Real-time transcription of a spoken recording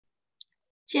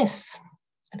Yes,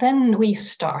 then we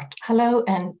start. Hello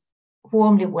and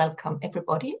warmly welcome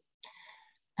everybody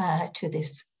to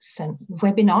this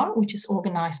webinar, which is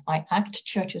organized by ACT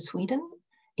Church of Sweden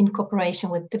in cooperation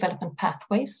with Development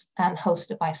Pathways and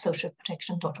hosted by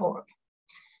socialprotection.org.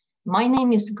 My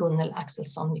name is Gunnel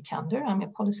Axelsson Nykander. I'm a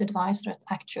policy advisor at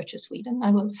ACT Church of Sweden.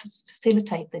 I will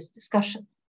facilitate this discussion.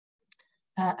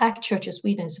 ACT Church of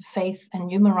Sweden is a faith and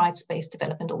human rights-based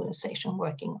development organization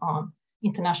working on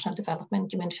international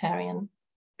development, humanitarian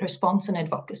response and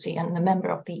advocacy, and a member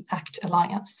of the ACT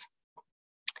Alliance.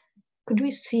 Could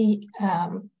we see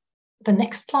the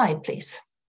next slide, please?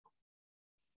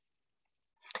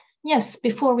 Yes,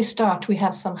 before we start, we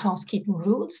have some housekeeping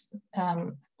rules.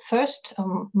 First,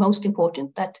 most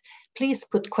important, that please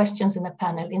put questions in the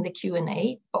panel in the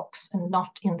Q&A box and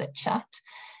not in the chat.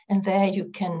 And there you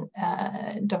can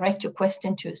direct your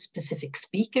question to a specific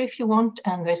speaker if you want,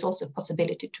 and there's also a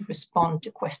possibility to respond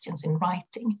to questions in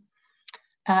writing.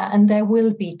 And there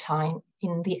will be time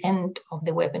in the end of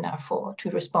the webinar to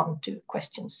respond to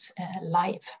questions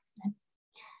live.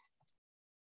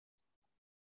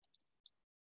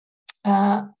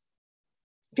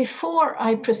 Before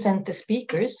I present the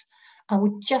speakers, I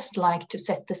would just like to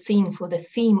set the scene for the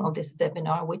theme of this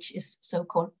webinar, which is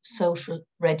so-called social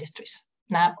registries.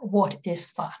 Now, what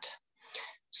is that?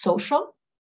 Social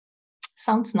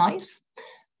sounds nice.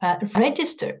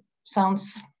 Register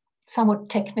sounds somewhat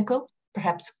technical,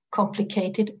 perhaps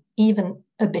complicated, even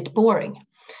a bit boring.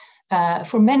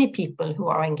 For many people who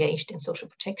are engaged in social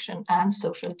protection and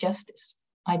social justice,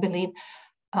 I believe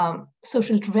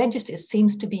social registers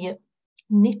seems to be a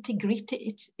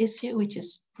nitty-gritty issue, which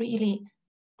is really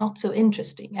not so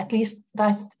interesting. At least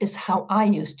that is how I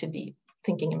used to be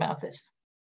thinking about this.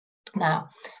 Now,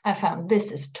 I found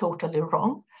this is totally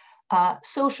wrong.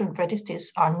 Social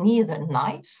registries are neither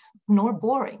nice nor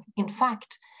boring. In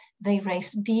fact, they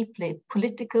raise deeply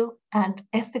political and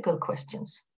ethical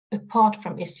questions, apart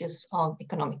from issues of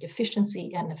economic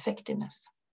efficiency and effectiveness.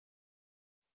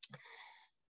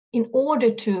 In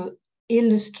order to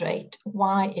illustrate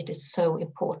why it is so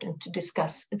important to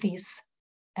discuss these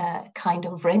kind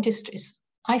of registries,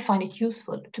 I find it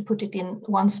useful to put it in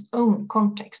one's own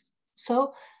context.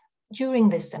 So, during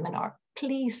this seminar,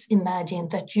 please imagine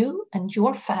that you and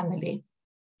your family,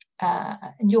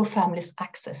 your family's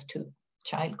access to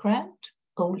child grant,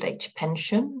 old age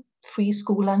pension, free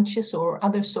school lunches, or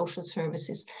other social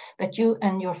services that you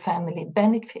and your family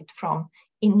benefit from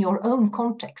in your own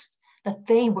context, that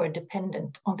they were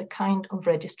dependent on the kind of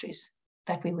registries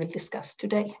that we will discuss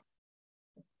today.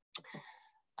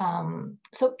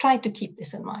 So try to keep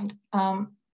this in mind.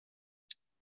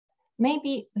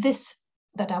 Maybe this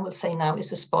that I will say now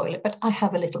is a spoiler, but I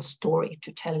have a little story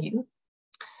to tell you.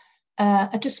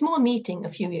 At a small meeting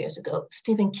a few years ago,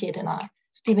 Stephen Kidd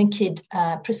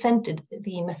presented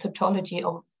the methodology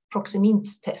of proxy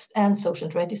means test and social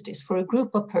registries for a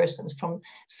group of persons from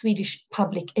Swedish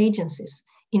public agencies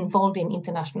involved in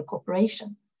international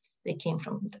cooperation. They came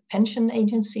from the Pension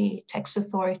Agency, Tax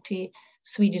Authority,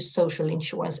 Swedish Social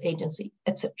Insurance Agency,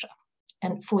 etc.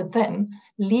 And for them,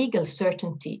 legal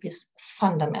certainty is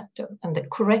fundamental, and the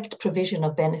correct provision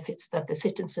of benefits that the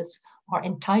citizens are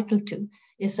entitled to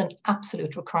is an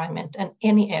absolute requirement, and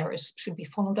any errors should be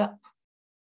followed up.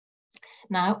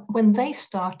 Now, when they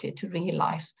started to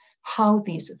realize how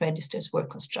these registers were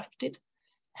constructed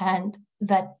and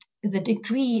that the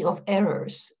degree of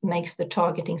errors makes the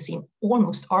targeting seem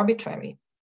almost arbitrary,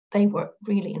 they were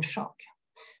really in shock.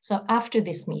 So after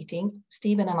this meeting,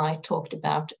 Stephen and I talked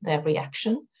about their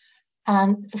reaction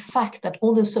and the fact that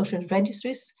although social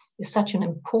registries is such an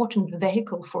important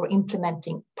vehicle for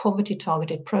implementing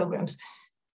poverty-targeted programs,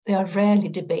 they are rarely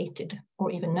debated or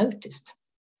even noticed.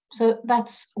 So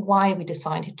that's why we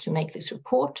decided to make this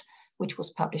report, which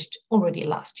was published already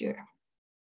last year.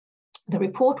 The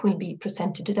report will be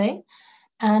presented today,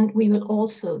 and we will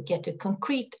also get a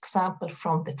concrete example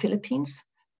from the Philippines,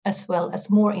 as well as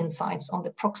more insights on the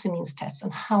proxy means tests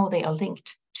and how they are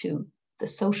linked to the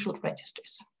social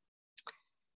registers.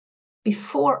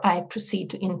 Before I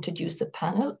proceed to introduce the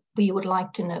panel, we would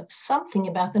like to know something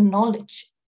about the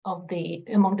knowledge of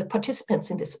among the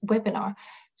participants in this webinar.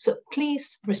 So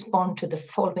please respond to the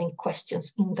following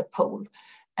questions in the poll.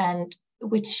 And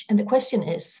the question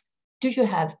is, do you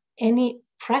have any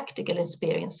practical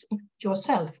experience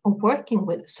yourself of working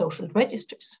with social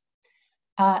registers?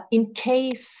 In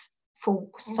case for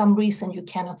some reason you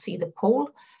cannot see the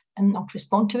poll and not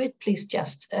respond to it, please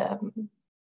just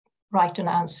write an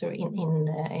answer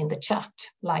in the chat,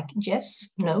 like yes,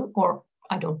 no, or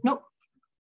I don't know.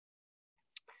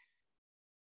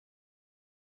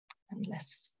 And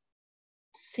let's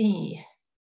see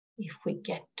if we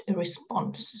get a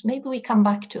response. Maybe we come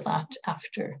back to that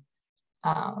after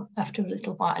a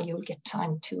little while. You'll get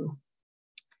time to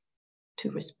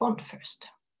respond first.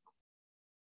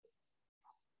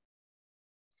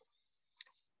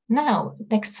 Now,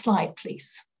 next slide,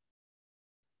 please.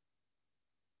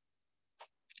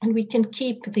 And we can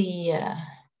keep the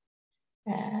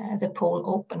poll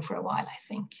open for a while, I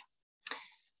think.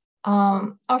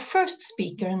 Our first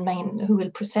speaker and who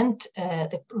will present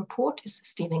the report is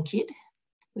Stephen Kidd,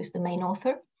 who is the main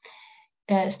author.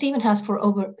 Stephen has for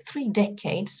over 3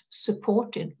 decades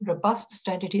supported robust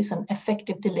strategies and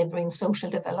effective delivery in social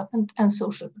development and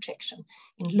social protection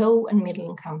in low and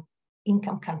middle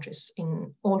income countries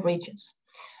in all regions.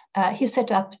 He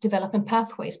set up development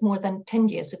pathways more than 10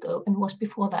 years ago and was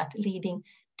before that leading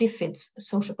DFID's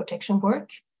social protection work,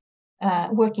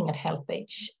 working at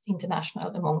HelpAge International,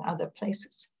 among other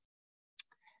places.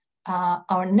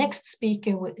 Our next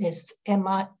speaker is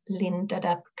Emma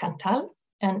Lindadab Cantal,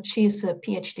 and she is a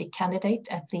PhD candidate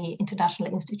at the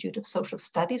International Institute of Social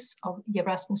Studies of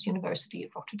Erasmus University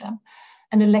of Rotterdam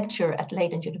and a lecturer at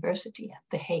Leiden University at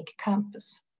the Hague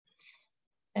campus.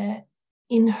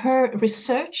 In her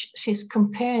research, she's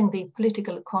comparing the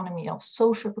political economy of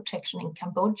social protection in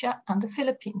Cambodia and the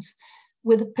Philippines,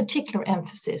 with a particular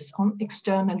emphasis on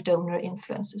external donor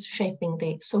influences shaping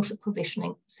the social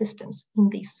provisioning systems in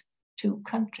these 2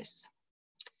 countries.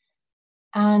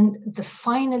 And the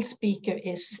final speaker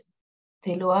is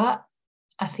Deloa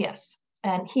Athias,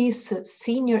 and he's a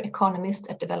senior economist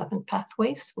at Development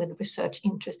Pathways with research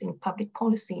interest in public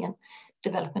policy and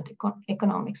development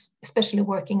economics, especially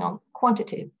working on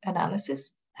quantitative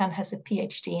analysis, and has a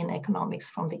PhD in economics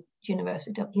from the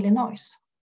University of Illinois.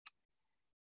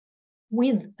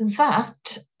 With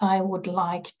that, I would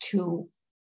like to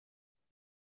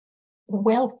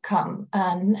welcome,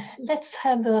 and let's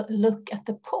have a look at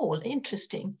the poll.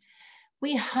 Interesting.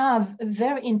 We have a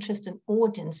very interesting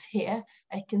audience here.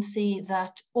 I can see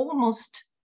that almost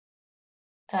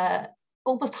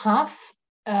half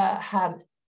have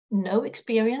no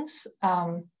experience.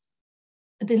 A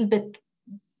little bit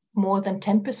more than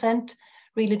 10%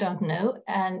 really don't know,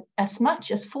 and as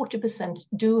much as 40%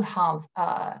 do have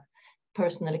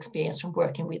personal experience from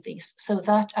working with these. So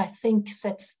that, I think,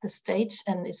 sets the stage,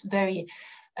 and it's very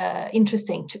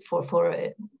interesting for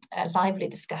a lively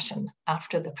discussion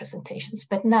after the presentations.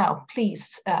 But now,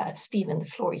 please, Stephen, the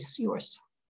floor is yours.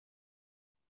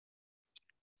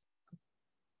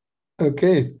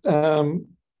 Okay,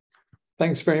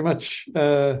 thanks very much,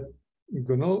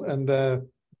 Gunnel, and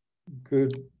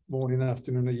good morning,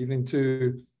 afternoon, or evening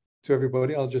to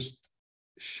everybody. I'll just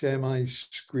share my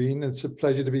screen. It's a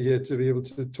pleasure to be here to be able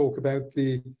to talk about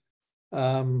the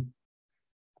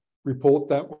report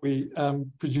that we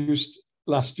produced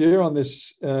last year on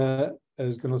this,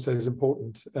 as Gunnel says,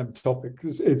 important topic.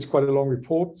 It's quite a long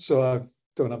report, so I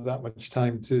don't have that much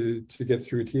time to get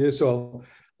through it here. So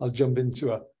I'll jump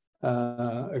into a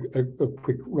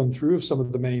quick run through of some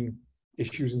of the main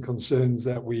issues and concerns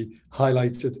that we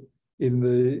highlighted in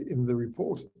the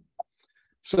report.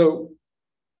 So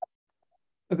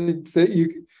I think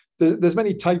that there's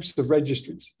many types of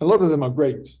registries. A lot of them are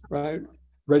great, right?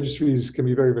 Registries can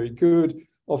be very, very good.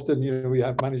 Often, we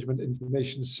have management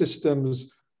information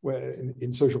systems where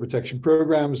in social protection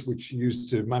programs, which are used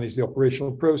to manage the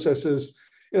operational processes.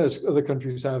 Other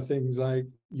countries have things like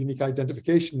unique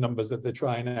identification numbers that they're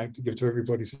trying out to give to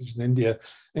everybody, such as in India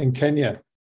and Kenya.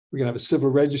 We can have a civil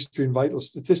registry and vital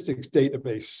statistics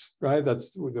database, right?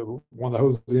 That's the one that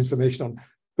holds the information on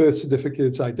birth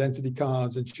certificates, identity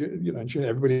cards, and ensuring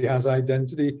everybody has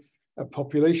identity.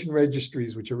 Population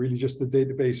registries, which are really just the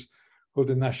database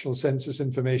holding national census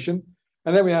information.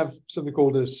 And then we have something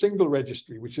called a single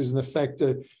registry, which is in effect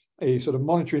a sort of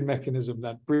monitoring mechanism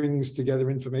that brings together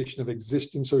information of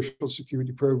existing social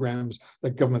security programs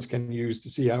that governments can use to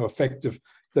see how effective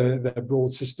their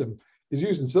broad system is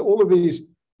used. And so all of these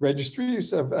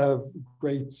registries have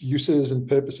great uses and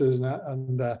purposes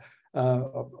and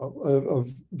are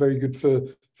very good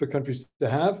for countries to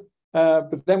have.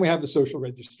 But then we have the social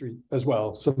registry as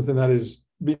well, something that has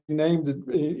been named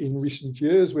in recent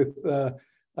years with,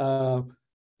 and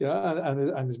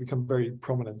has become very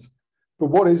prominent. But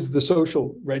what is the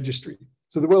social registry?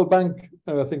 So the World Bank,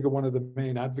 I think, are one of the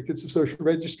main advocates of social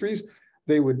registries.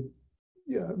 They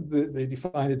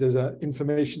define it as an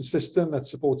information system that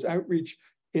supports outreach,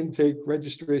 intake,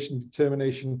 registration,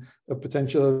 determination of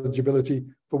potential eligibility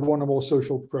for one or more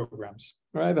social programs,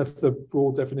 right? That's the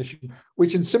broad definition,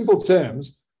 which in simple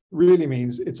terms really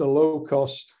means it's a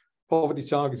low-cost poverty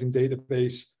targeting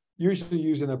database, usually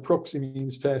using a proxy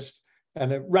means test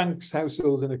And it ranks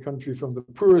households in a country from the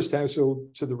poorest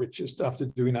household to the richest after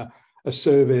doing a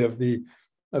survey of the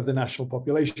national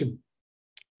population.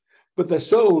 But they're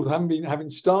sold, having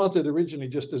started originally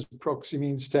just as proxy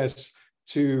means tests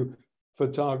for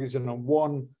targeting on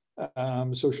one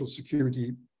social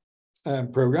security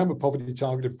program, a poverty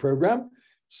targeted program.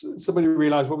 Somebody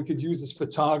realized, well, we could use this for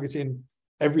targeting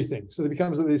everything. So there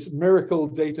becomes this miracle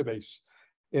database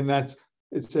in that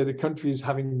it said the countries,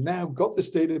 having now got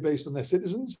this database on their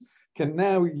citizens, can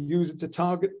now use it to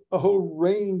target a whole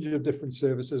range of different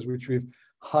services, which we've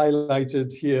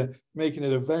highlighted here, making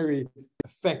it a very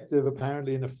effective,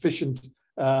 apparently, and efficient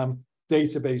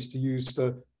database to use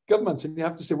for governments. And you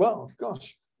have to say, well,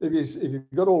 gosh, if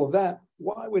you've got all of that,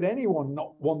 why would anyone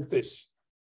not want this?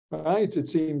 Right? It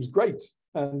seems great.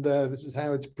 And this is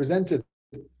how it's presented.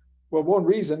 Well, one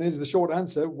reason is the short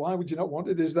answer. Why would you not want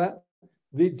it? Is that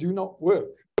they do not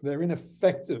work. They're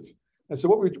ineffective. And so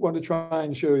what we want to try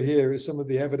and show here is some of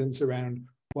the evidence around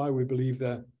why we believe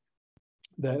they're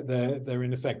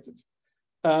ineffective.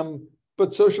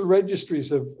 But social registries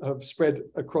have spread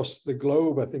across the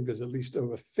globe. I think there's at least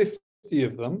over 50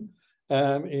 of them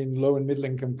in low and middle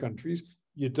income countries.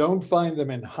 You don't find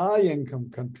them in high income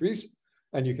countries.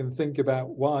 And you can think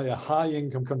about why a high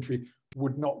income country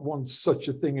would not want such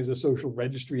a thing as a social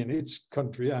registry in its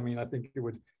country. I mean, I think it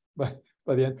would, by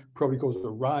the end, probably cause a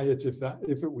riot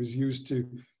if it was used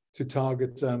to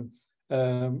target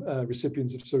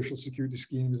recipients of social security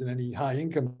schemes in any high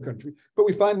income country. But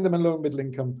we find them in low and middle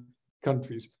income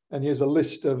countries. And here's a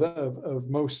list of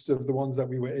most of the ones that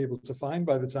we were able to find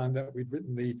by the time that we'd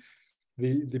written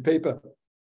the paper.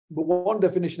 But one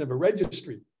definition of a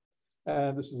registry,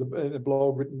 and this is a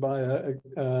blog written by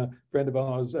a friend of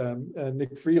ours,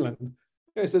 Nick Freeland.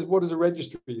 It says, what is a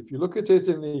registry? If you look at it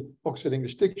in the Oxford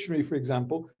English Dictionary, for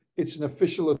example, it's an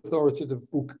official authoritative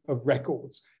book of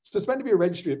records. So it's meant to be a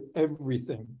registry of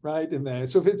everything, right, in there.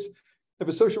 So if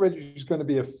a social registry is going to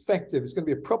be effective, it's going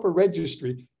to be a proper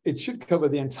registry, it should cover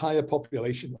the entire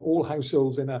population, all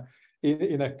households in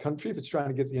a country if it's trying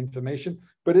to get the information.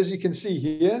 But as you can see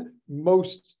here,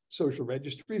 most social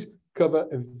registries cover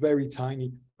a very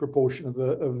tiny proportion of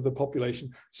the population.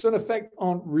 So in effect,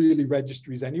 aren't really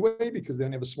registries anyway, because they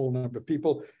only have a small number of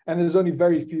people. And there's only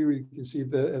very few, you can see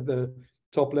the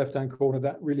top left-hand corner,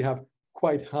 that really have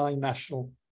quite high national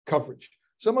coverage.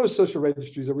 So most social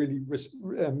registries are really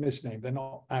misnamed. They're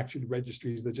not actually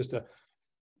registries. They're just a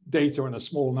data on a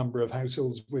small number of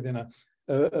households within a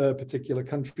particular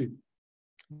country.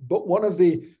 But one of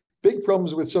the big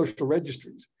problems with social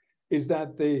registries is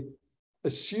that they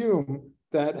assume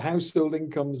that household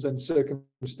incomes and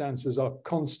circumstances are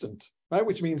constant, right?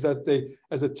 Which means that they,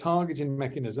 as a targeting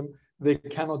mechanism, they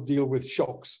cannot deal with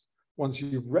shocks. Once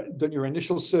you've done your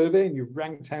initial survey and you've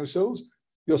ranked households,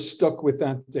 you're stuck with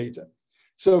that data.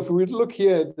 So if we look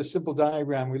here at the simple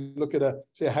diagram, we look at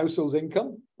say a household's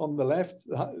income on the left.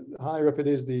 The higher up it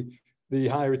is, the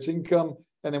higher its income,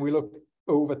 and then we look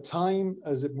over time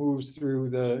as it moves through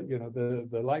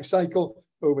the life cycle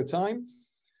over time.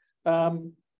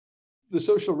 The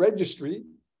social registry,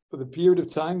 for the period of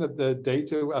time that the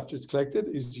data after it's collected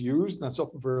is used, and that's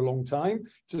often for a long time,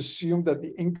 to assume that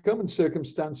the income and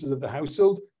circumstances of the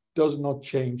household does not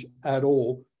change at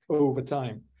all over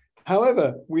time.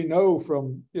 However, we know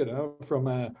from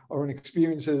our own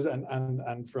experiences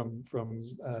and from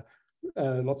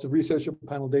lots of research on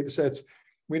panel data sets,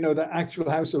 we know that actual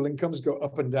household incomes go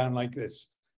up and down like this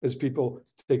as people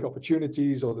take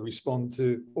opportunities, or they respond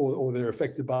to, or they're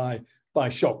affected by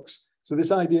shocks. So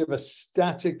this idea of a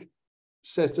static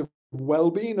set of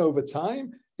well-being over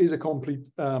time is a complete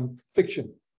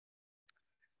fiction.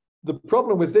 The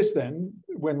problem with this then,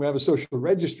 when we have a social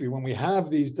registry, when we have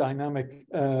these dynamic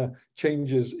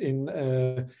changes in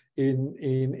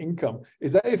income,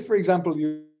 is that if, for example,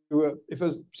 if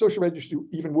a social registry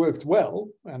even worked well,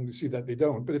 and we see that they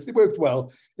don't, but if they worked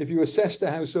well, if you assessed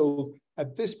a household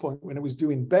at this point when it was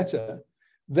doing better,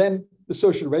 then the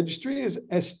social registry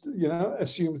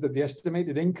assumes that the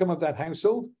estimated income of that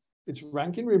household, its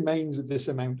ranking remains at this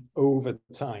amount over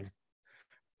time.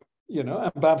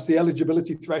 And perhaps the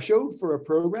eligibility threshold for a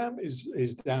program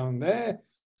is down there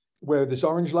where this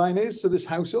orange line is. So this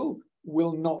household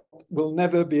will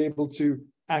never be able to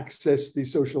access the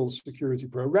social security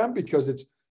program because it's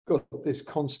got this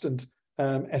constant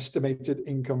estimated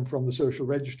income from the social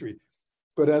registry.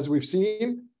 But as we've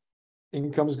seen,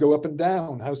 incomes go up and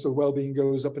down, household well-being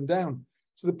goes up and down.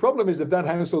 So the problem is if that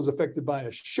household is affected by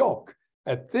a shock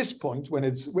at this point when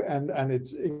its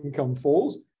income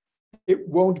falls, it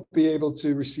won't be able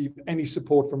to receive any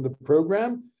support from the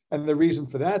program. And the reason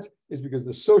for that is because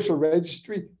the social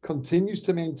registry continues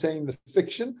to maintain the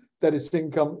fiction that its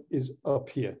income is up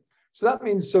here. So that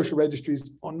means social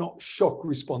registries are not shock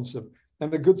responsive.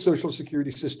 And a good social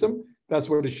security system, that's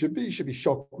what it should be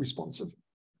shock responsive.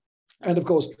 And of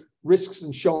course, risks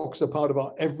and shocks are part of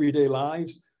our everyday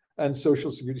lives, and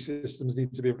social security systems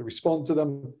need to be able to respond to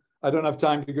them. I don't have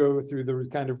time to go through the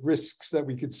kind of risks that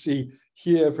we could see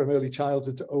here from early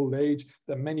childhood to old age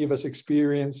that many of us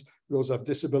experience. We also have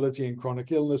disability and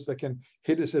chronic illness that can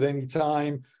hit us at any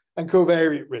time, and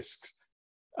covariate risks.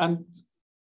 And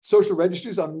social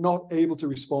registries are not able to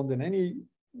respond in any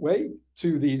way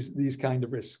to these kind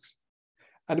of risks.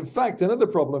 And in fact, another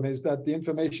problem is that the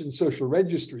information in social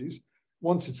registries,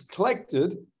 once it's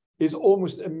collected, is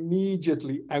almost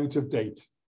immediately out of date,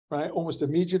 right? Almost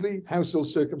immediately, household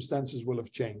circumstances will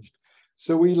have changed.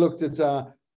 So we looked at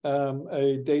a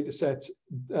data set,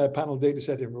 panel data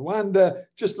set in Rwanda,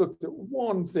 just looked at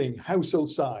one thing, household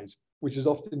size, which is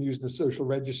often used in a social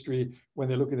registry when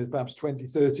they're looking at perhaps 20,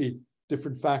 30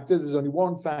 different factors. There's only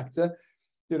one factor,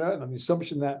 you know, and on the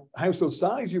assumption that household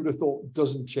size, you would have thought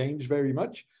doesn't change very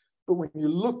much. But when you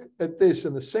look at this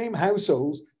and the same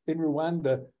households in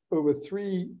Rwanda over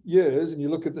 3 years, and you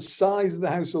look at the size of the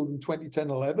household in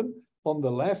 2010-11 on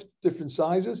the left, different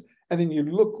sizes, and then you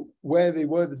look where they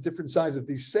were, the different size of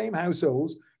these same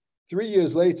households 3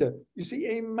 years later, you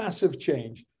see a massive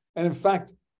change. And in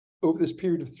fact, over this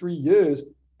period of 3 years,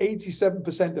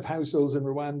 87% of households in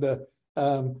Rwanda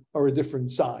are a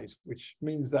different size, which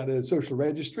means that a social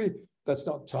registry that's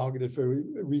not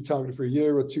retargeted for a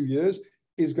year or 2 years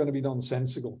is going to be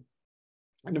nonsensical.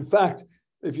 And in fact,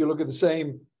 if you look at the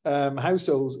same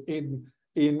households in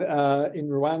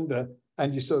Rwanda,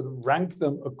 and you sort of rank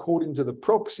them according to the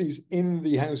proxies in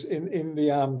the house in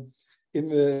the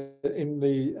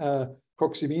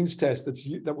proxy means test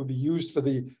that would be used for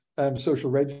the social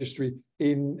registry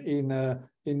in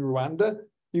Rwanda,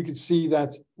 you can see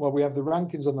that, well, we have the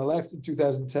rankings on the left in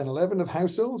 2010-11 of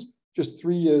households. Just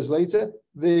 3 years later,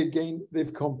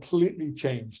 they've completely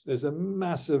changed. There's a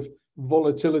massive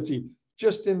volatility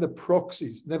just in the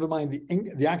proxies, never mind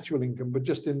the actual income, but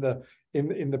just in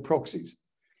the proxies.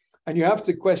 And you have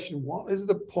to question, what is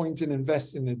the point in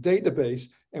investing in a database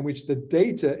in which the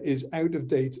data is out of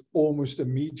date almost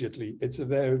immediately? It's of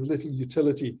very little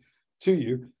utility to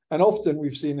you. And often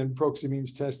we've seen in proxy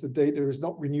means test, the data is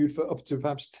not renewed for up to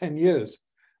perhaps 10 years.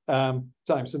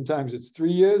 Sometimes it's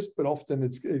 3 years, but often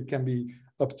it can be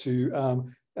up to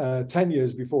 10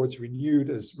 years before it's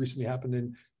renewed, as recently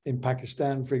happened in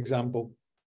Pakistan, for example.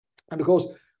 And of course,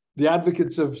 the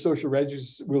advocates of social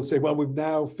registries will say, well, we've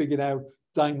now figured out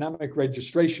dynamic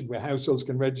registration where households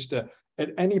can register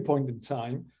at any point in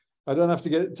time. I don't have to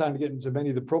get time to get into many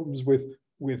of the problems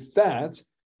with that,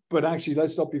 but actually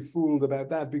let's not be fooled about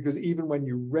that, because even when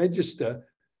you register,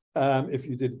 if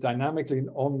you did it dynamically and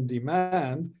on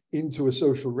demand into a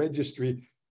social registry,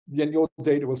 then your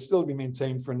data will still be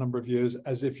maintained for a number of years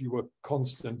as if you were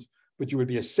constant, but you would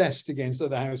be assessed against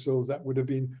other households that would have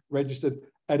been registered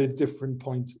at a different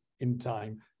point in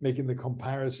time, making the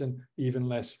comparison even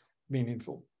less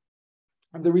meaningful.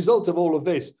 And the result of all of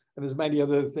this, and there's many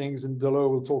other things, and Delors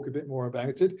will talk a bit more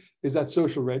about it, is that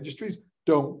social registries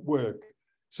don't work.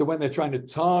 So when they're trying to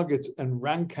target and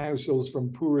rank households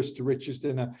from poorest to richest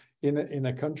in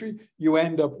a country, you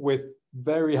end up with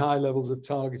very high levels of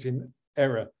targeting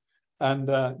error. And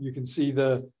you can see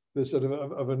the sort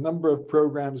of a number of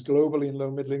programs globally in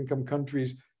low middle income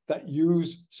countries that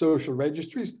use social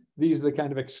registries. These are the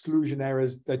kind of exclusion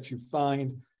errors that you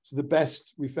find. So the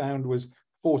best we found was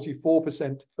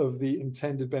 44% of the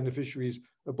intended beneficiaries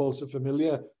of Bolsa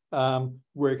Familia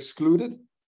were excluded.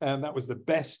 And that was the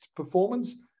best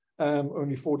performance,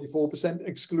 only 44%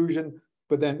 exclusion.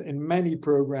 But then in many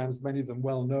programs, many of them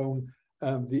well known,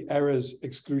 the errors,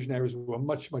 exclusion errors were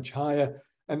much, much higher.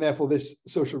 And therefore this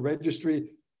social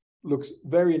registry looks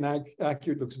very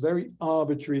inaccurate, looks very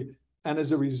arbitrary, and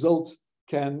as a result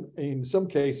can, in some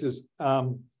cases,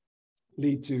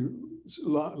 lead to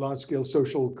large-scale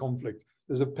social conflict.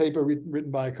 There's a paper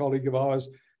written by a colleague of ours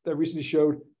that recently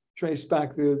traced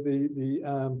back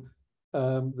the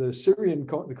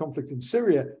conflict in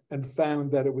Syria, and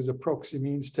found that it was a proxy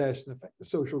means test, in effect, the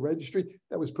social registry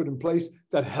that was put in place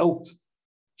that helped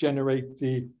generate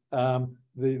the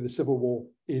civil war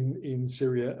in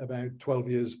Syria about 12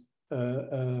 years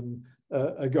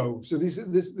ago. So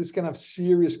this can have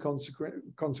serious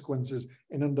consequences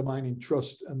in undermining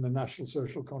trust and the national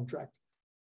social contract.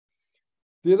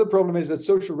 The other problem is that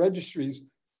social registries,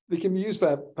 they can be used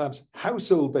for perhaps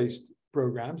household-based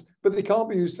programs, but they can't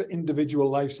be used for individual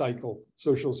life cycle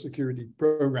social security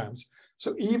programs.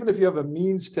 So even if you have a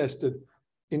means-tested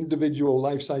individual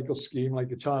life cycle scheme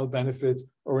like a child benefit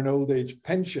or an old age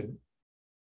pension,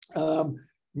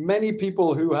 Many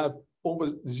people who have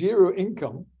almost zero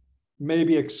income may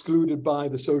be excluded by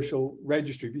the social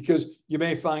registry, because you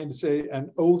may find, say,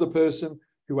 an older person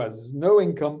who has no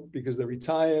income because they're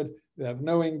retired, they have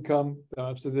no income,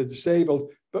 so they're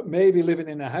disabled, but maybe living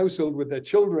in a household with their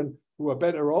children who are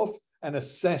better off and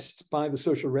assessed by the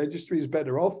social registry is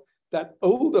better off. That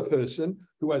older person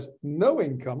who has no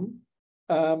income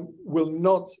will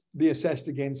not be assessed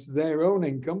against their own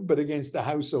income, but against the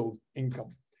household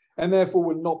income, and therefore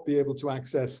will not be able to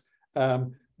access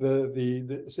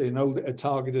say a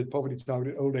targeted poverty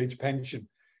targeted old age pension.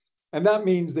 And that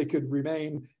means they could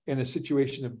remain in a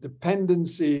situation of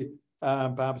dependency,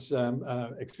 perhaps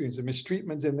experience of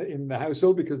mistreatment in the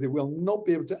household, because they will not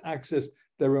be able to access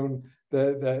their own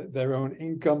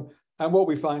income. And what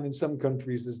we find in some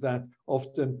countries is that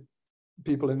often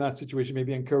people in that situation may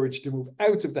be encouraged to move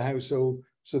out of the household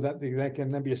so that they can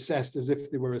then be assessed as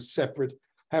if they were a separate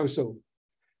household.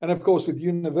 And of course, with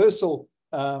universal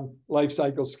life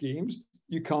cycle schemes,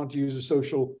 you can't use a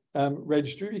social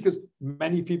registry because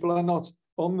many people are not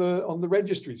on the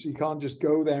registry. So you can't just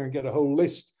go there and get a whole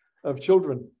list of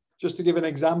children. Just to give an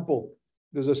example,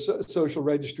 there's a social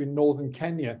registry in northern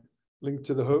Kenya linked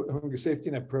to the Hunger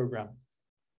Safety Net program,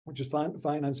 which is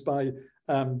financed by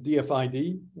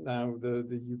DFID, now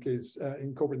the UK's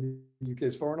incorporated in the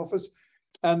UK's Foreign Office.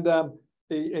 And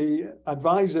a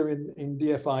advisor in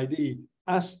DFID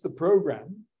asked the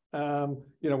program,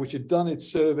 which had done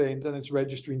its survey and done its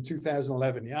registry in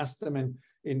 2011. He asked them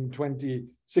in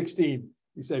 2016,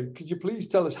 he said, could you please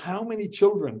tell us how many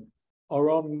children are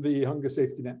on the Hunger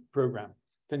Safety Net program?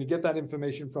 Can you get that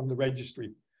information from the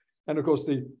registry? And of course,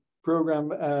 the program,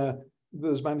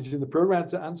 those managing the program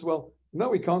to answer, well, no,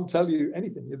 we can't tell you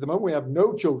anything. At the moment, we have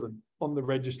no children on the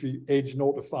registry aged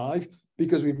 0 to 5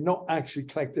 because we've not actually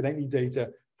collected any data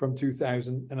from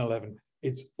 2011.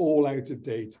 It's all out of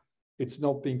date. It's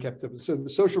not being kept up. So the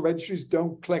social registries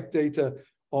don't collect data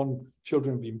on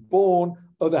children being born.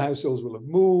 Other households will have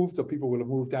moved, or people will have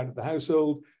moved out of the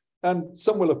household, and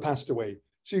some will have passed away.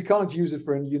 So you can't use it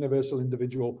for a universal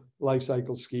individual life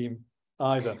cycle scheme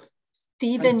either.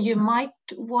 Stephen, you might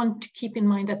want to keep in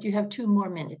mind that you have 2 more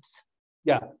minutes.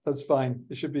 Yeah, that's fine.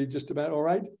 It should be just about all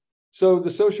right. So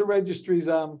the social registries,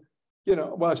 well,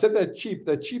 I said they're cheap.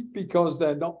 They're cheap because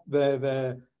they're not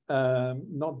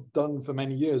done for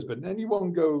many years, but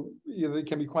anyone go, they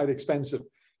can be quite expensive.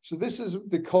 So this is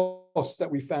the cost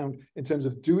that we found in terms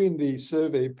of doing the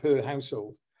survey per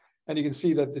household. And you can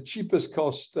see that the cheapest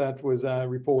cost that was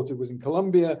reported was in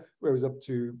Colombia, where it was up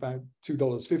to about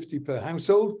 $2.50 per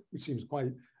household, which seems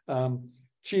quite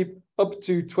cheap, up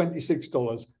to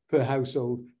 $26 per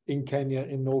household in Kenya,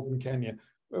 in northern Kenya,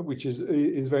 which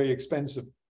is very expensive.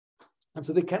 And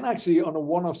so they can actually, on a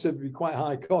one-off survey, be quite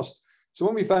high cost. So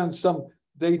when we found some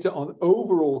data on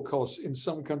overall costs in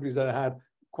some countries that had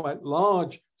quite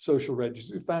large social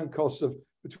registries, we found costs of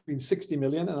between $60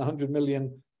 million and $100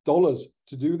 million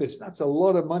to do this. That's a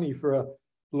lot of money for a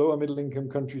lower middle income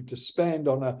country to spend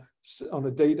on a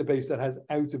database that has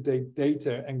out-of-date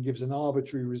data and gives an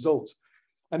arbitrary result.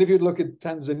 And if you look at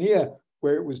Tanzania,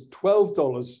 where it was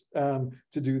 $12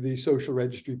 to do the social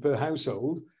registry per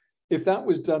household, if that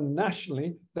was done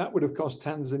nationally, that would have cost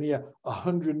Tanzania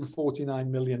 $149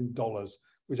 million,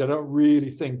 which I don't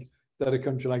really think that a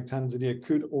country like Tanzania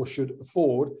could or should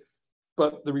afford.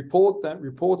 But the report that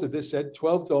reported this said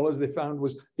 $12 they found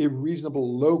was a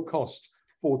reasonable low cost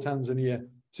for Tanzania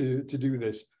to do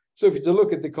this. So if you to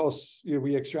look at the costs,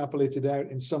 we extrapolated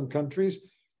out in some countries.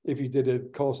 If you did a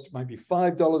cost might be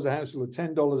 $5 a household or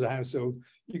 $10 a household,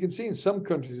 you can see in some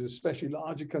countries, especially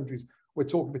larger countries, we're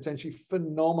talking potentially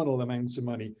phenomenal amounts of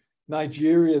money.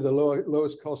 Nigeria, the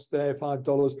lowest cost there,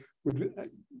 $5, would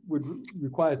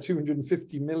require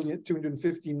 $215 million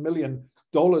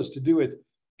to do it,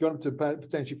 going to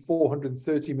potentially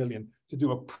 $430 million to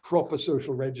do a proper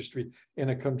social registry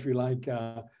in a country like,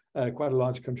 quite a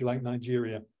large country like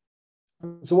Nigeria.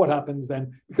 So what happens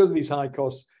then, because of these high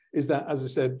costs, is that, as I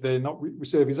said,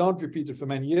 surveys aren't repeated for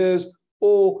many years,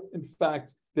 or in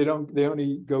fact, they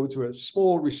only go to a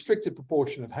small restricted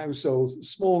proportion of households, a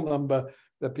small number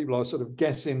that people are sort of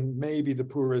guessing maybe the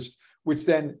poorest, which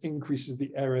then increases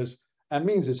the errors and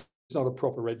means it's not a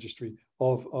proper registry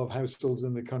of households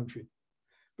in the country.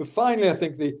 But finally, I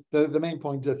think the main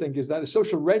point, I think, is that a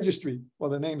social registry, while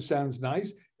the name sounds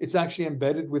nice, it's actually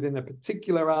embedded within a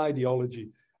particular ideology,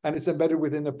 and it's embedded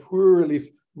within a poor relief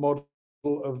model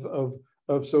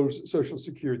of social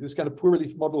security. This kind of poor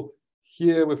relief model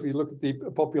here, if we look at the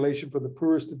population from the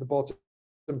poorest at the bottom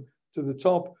to the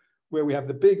top, where we have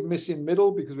the big missing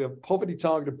middle because we have poverty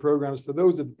targeted programs for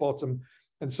those at the bottom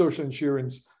and social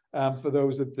insurance for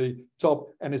those at the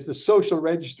top. And it's the social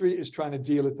registry is trying to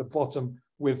deal at the bottom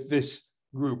with this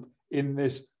group in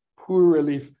this poor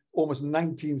relief, almost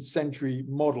 19th century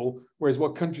model, whereas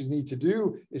what countries need to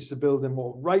do is to build a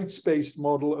more rights-based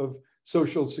model of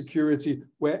social security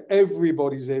where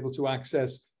everybody's able to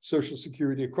access social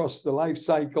security across the life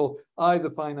cycle, either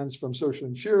financed from social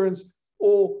insurance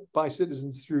or by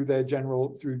citizens through their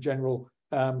general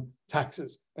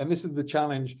taxes. And this is the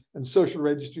challenge, and social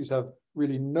registries have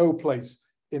really no place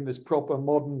in this proper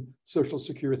modern social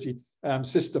security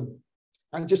system.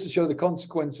 And just to show the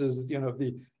consequences, of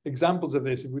the examples of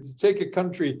this, if we take a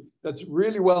country that's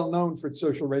really well known for its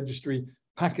social registry,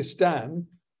 Pakistan,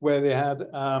 where they had,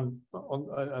 at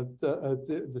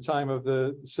the time of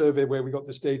the survey where we got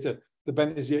this data, the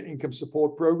Benazir Income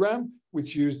Support Program,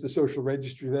 which used the social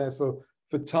registry there for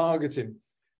targeting.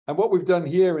 And what we've done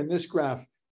here in this graph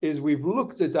is we've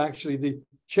looked at actually the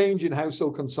change in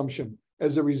household consumption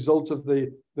as a result of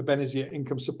the Benazir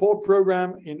Income Support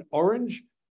Program in orange,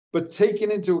 but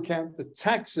taking into account the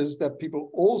taxes that people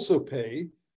also pay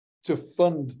to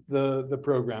fund the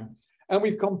program. And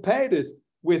we've compared it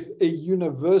with a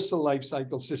universal life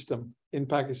cycle system in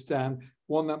Pakistan,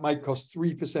 one that might cost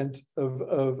 3%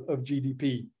 of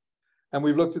GDP. And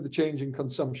we've looked at the change in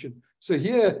consumption. So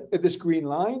here, at this green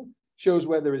line, shows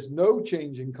where there is no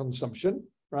change in consumption,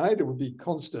 right? It would be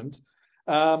constant.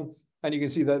 And you can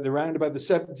see that around about the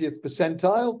 70th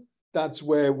percentile, that's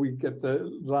where we get the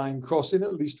line crossing,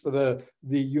 at least for the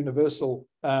universal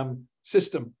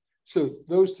system. So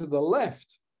those to the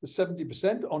left, the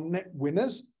 70% are net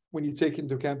winners when you take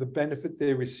into account the benefit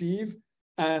they receive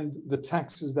and the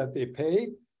taxes that they pay.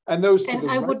 And those to the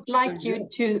right, would like you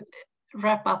to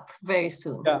wrap up very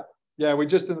soon. Yeah, we're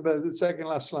just in about the second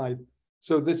last slide.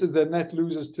 So this is the net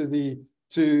losers to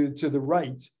the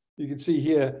right. You can see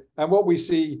here. And what we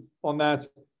see on that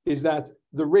is that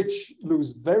the rich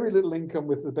lose very little income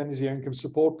with the Benazir Income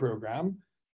Support Program,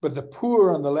 but the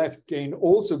poor on the left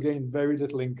also gain very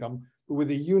little income. But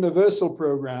with a universal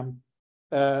program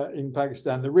in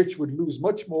Pakistan, the rich would lose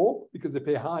much more because they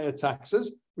pay higher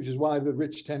taxes, which is why the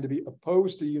rich tend to be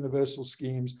opposed to universal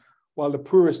schemes, while the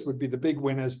poorest would be the big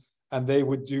winners, and they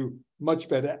would do much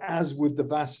better, as would the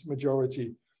vast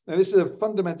majority. Now, this is a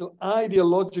fundamental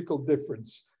ideological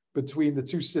difference between the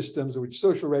two systems, of which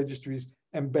social registries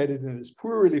embedded in this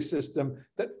poor relief system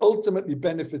that ultimately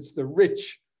benefits the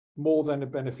rich more than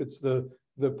it benefits the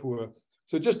poor.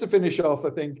 So just to finish off, I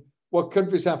think what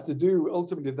countries have to do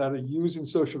ultimately that are using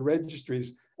social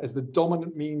registries as the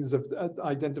dominant means of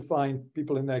identifying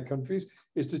people in their countries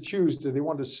is to choose, do they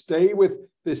want to stay with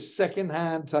this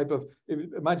second-hand type of,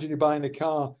 imagine you're buying a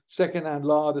car, second-hand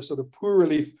larder, sort of poor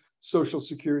relief social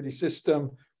security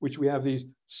system, which we have these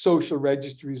social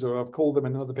registries, or I've called them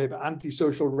in another paper,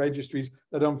 anti-social registries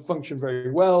that don't function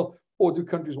very well, or do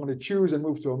countries want to choose and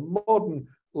move to a modern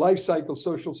life cycle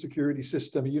social security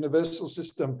system, a universal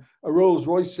system, a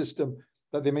Rolls-Royce system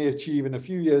that they may achieve in a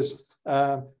few years,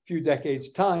 few decades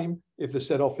time, if they're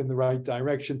set off in the right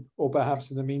direction, or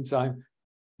perhaps in the meantime,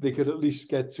 they could at least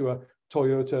get to a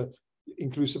Toyota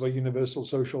inclusive or universal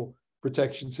social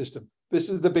protection system. This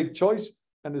is the big choice.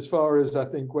 And as far as I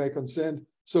think we're concerned,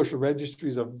 social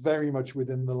registries are very much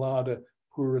within the larger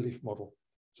poor relief model.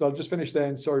 So I'll just finish there,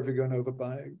 and sorry for going over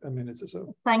by a minute or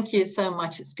so. Thank you so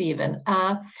much, Stephen.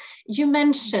 You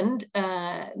mentioned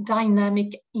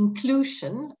dynamic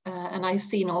inclusion, and I've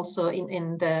seen also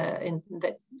in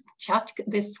the chat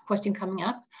this question coming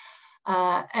up.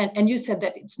 And you said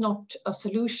that it's not a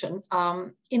solution.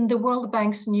 In the World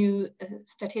Bank's new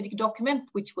strategic document,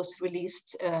 which was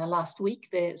released last week,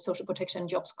 the Social Protection and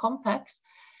Jobs Compact,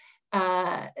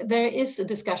 there is a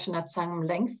discussion at some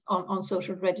length on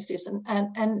social registries.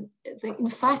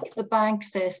 In fact, the bank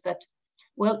says that,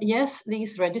 well, yes,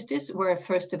 these registries were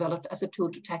first developed as a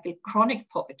tool to tackle chronic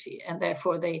poverty, and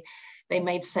therefore they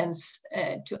made sense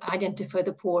to identify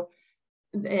the poor,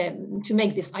 to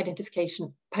make this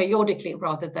identification periodically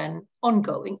rather than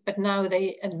ongoing. But now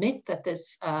they admit that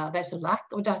there's a lack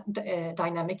of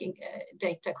dynamic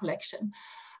data collection.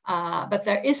 But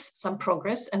there is some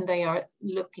progress, and they are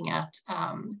looking at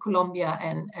Colombia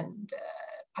and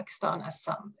Pakistan as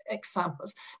some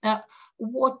examples. Now,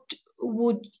 what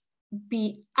would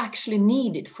be actually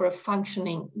needed for a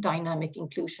functioning dynamic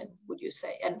inclusion, would you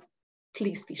say? And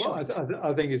please be short. Well,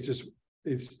 I think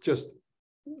it's just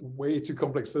way too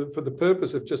complex for the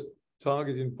purpose of just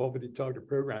targeting poverty target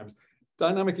programs.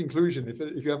 Dynamic inclusion,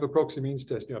 if you have a proxy means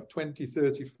test, you have 20,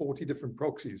 30, 40 different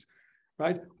proxies,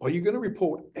 right? Are you going to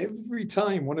report every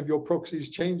time one of your proxies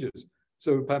changes?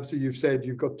 So perhaps you've said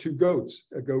you've got 2 goats.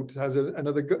 A goat has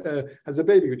has a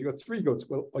baby goat. You've got 3 goats.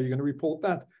 Well, are you going to report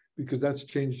that because that's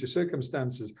changed your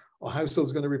circumstances. Or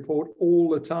household's going to report all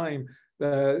the time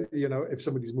that, you know, if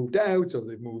somebody's moved out or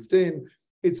they've moved in.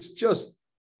 It's just,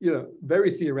 you know,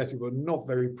 very theoretical, not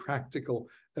very practical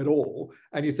at all.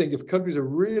 And you think if countries are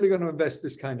really going to invest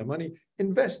this kind of money,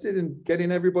 invest it in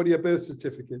getting everybody a birth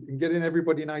certificate and getting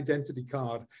everybody an identity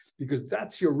card, because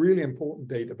that's your really important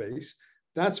database.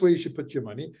 That's where you should put your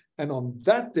money. And on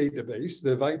that database,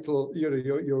 the vital, you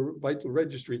know, your vital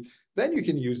registry, then you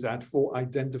can use that for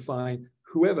identifying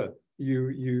whoever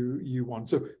you want.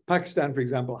 So Pakistan, for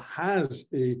example, has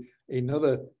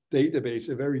another database,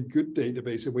 a very good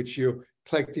database in which you're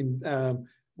collecting,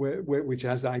 which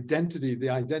has the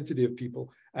identity of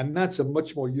people. And that's a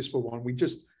much more useful one. We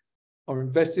just are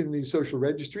investing in these social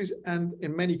registries. And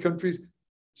in many countries,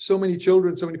 so many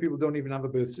children, so many people don't even have a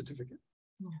birth certificate.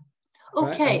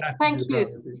 Okay, right? thank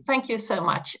you. Thank you so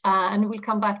much. And we'll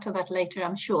come back to that later,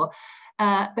 I'm sure.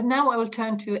 But now I will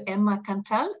turn to Emma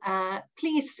Cantal.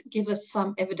 Please give us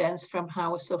some evidence from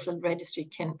how a social registry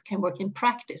can work in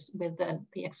practice with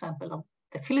the example of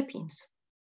the Philippines.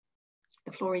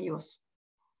 The floor is yours.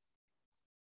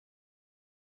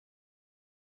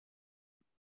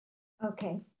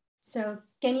 Okay, so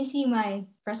can you see my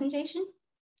presentation?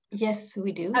 Yes,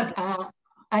 we do. Okay.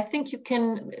 I think you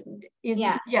can,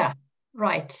 yeah,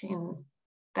 right, in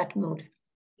that mood.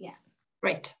 Yeah.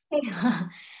 Right.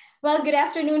 Well, good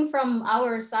afternoon from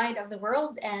our side of the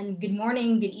world, and good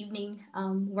morning, good evening,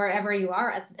 wherever you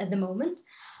are at the moment.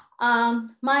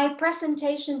 My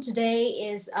presentation today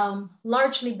is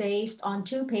largely based on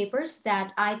two papers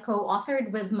that I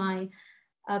co-authored with my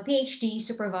PhD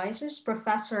supervisors,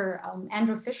 Professor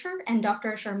Andrew Fisher and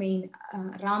Dr. Charmaine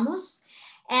Ramos.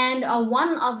 And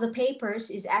one of the papers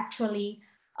is actually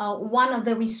one of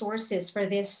the resources for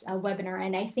this webinar,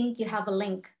 and I think you have a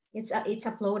link. It's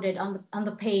uploaded on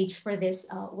the page for this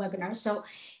webinar. So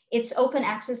it's open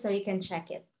access, so you can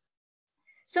check it.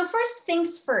 So first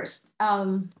things first,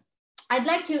 I'd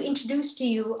like to introduce to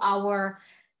you our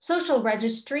social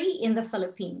registry in the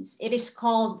Philippines. It is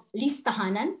called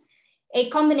Listahanan, a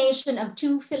combination of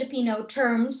two Filipino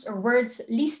terms or words,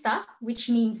 lista, which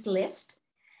means list,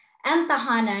 and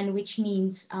tahanan, which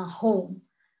means home.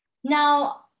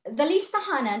 Now, the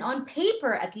Listahanan, on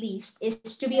paper at least, is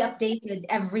to be updated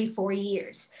every 4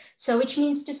 years. So which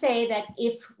means to say that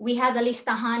if we had the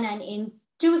Listahanan in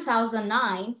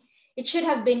 2009, it should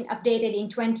have been updated in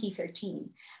 2013.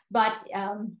 But,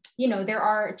 you know, there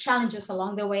are challenges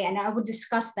along the way, and I will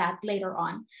discuss that later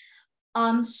on.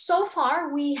 So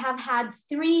far, we have had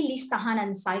 3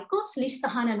 Listahanan cycles.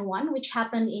 Listahanan 1, which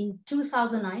happened in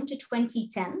 2009 to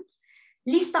 2010.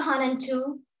 Listahanan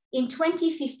 2, in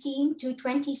 2015 to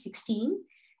 2016,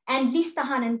 and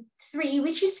Listahanan 3,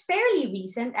 which is fairly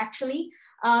recent actually.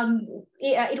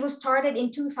 It was started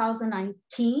in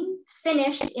 2019,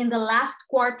 finished in the last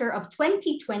quarter of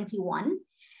 2021,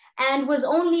 and was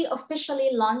only officially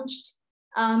launched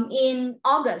in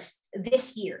August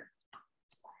this year.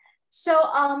 So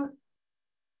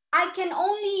I can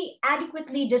only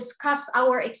adequately discuss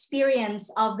our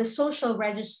experience of the social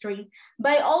registry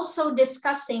by also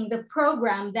discussing the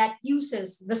program that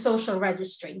uses the social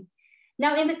registry.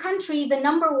 Now in the country, the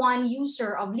 #1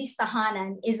 user of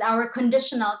Listahanan is our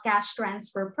conditional cash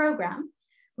transfer program,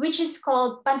 which is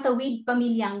called Pantawid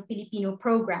Pamilyang Pilipino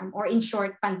Program, or in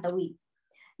short, Pantawid.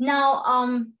 Now,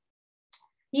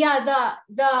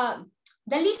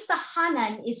 the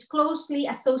Listahanan is closely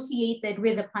associated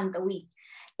with the Pantawid.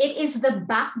 It is the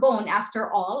backbone, after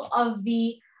all, of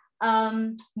the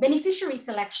beneficiary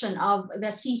selection of the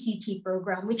CCT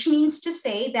program, which means to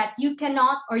say that you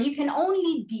cannot, or you can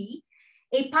only be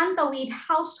a Pantawid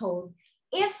household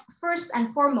if first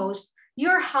and foremost,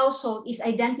 your household is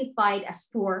identified as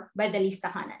poor by the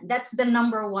Listahanan. That's the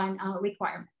 #1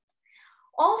 requirement.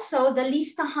 Also, the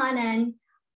Listahanan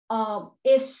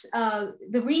is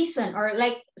the reason, or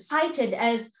like cited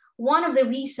as one of the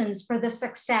reasons for the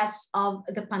success of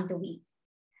the Pantawid.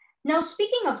 Now,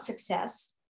 speaking of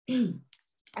success,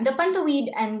 the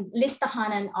Pantawid and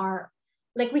Listahanan are,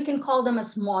 like, we can call them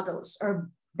as models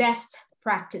or best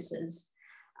practices.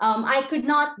 I could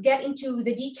not get into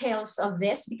the details of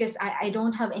this because I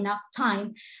don't have enough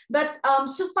time, but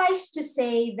suffice to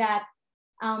say that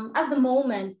at the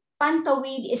moment,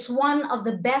 Pantawid is one of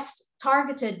the best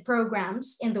targeted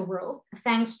programs in the world,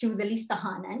 thanks to the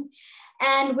Listahanan.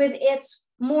 And with its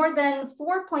more than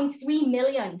 4.3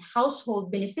 million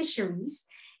household beneficiaries,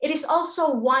 it is also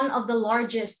one of the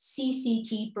largest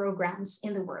CCT programs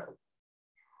in the world.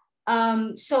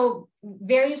 So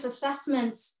various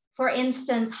assessments, for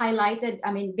instance, highlighted,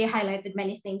 I mean, they highlighted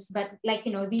many things, but like,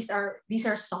 you know, these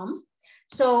are some.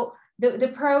 So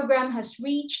The program has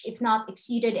reached, if not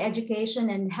exceeded, education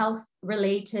and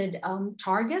health-related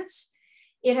targets.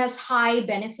 It has high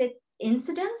benefit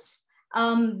incidence.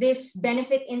 This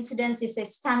benefit incidence is a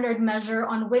standard measure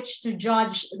on which to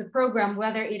judge the program,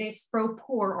 whether it is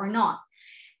pro-poor or not.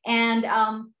 And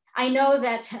I know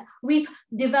that we've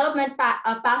development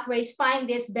pathways find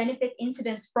this benefit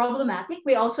incidence problematic.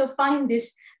 We also find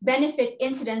this benefit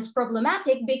incidence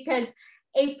problematic because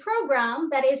a program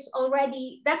that is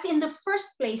already, that's in the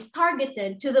first place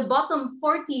targeted to the bottom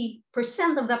 40%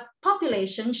 of the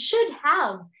population should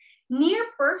have near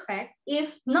perfect,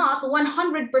 if not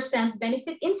 100%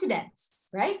 benefit incidence,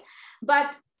 right?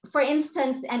 But for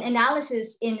instance, an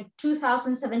analysis in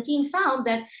 2017 found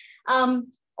that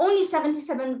only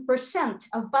 77%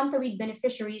 of Pantawid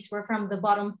beneficiaries were from the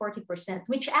bottom 40%,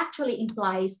 which actually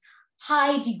implies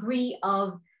high degree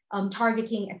of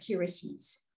targeting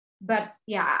accuracies. But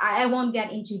yeah, I won't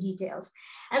get into details.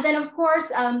 And then of course,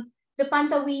 the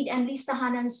Pantawid and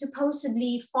Listahanan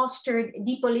supposedly fostered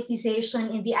depolitization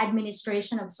in the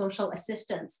administration of social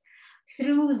assistance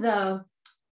through the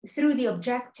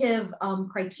objective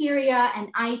criteria and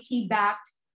IT-backed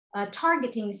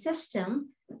targeting system.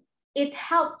 It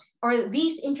helped, or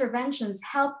these interventions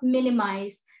helped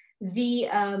minimize the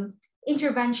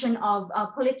intervention of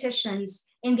politicians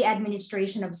in the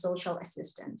administration of social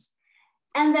assistance.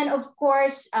 And then, of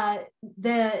course,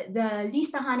 the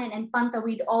Listahanan and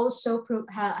Pantawid also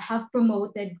have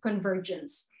promoted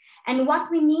convergence. And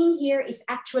what we mean here is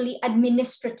actually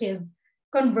administrative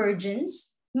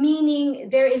convergence, meaning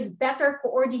there is better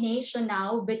coordination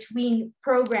now between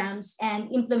programs and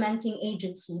implementing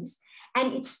agencies.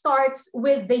 And it starts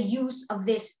with the use of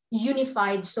this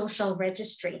unified social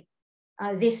registry,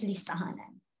 this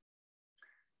Listahanan.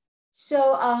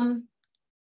 So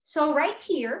right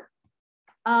here,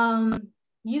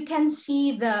 you can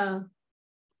see the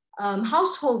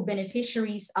household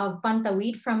beneficiaries of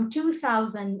Pantawid from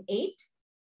 2008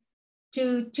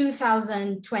 to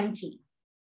 2020.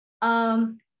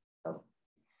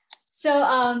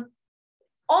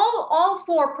 All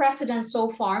four presidents so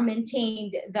far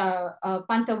maintained the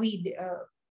Pantawid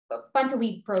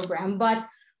program, but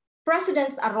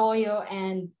Presidents Arroyo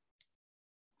and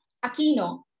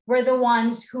Aquino were the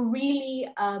ones who really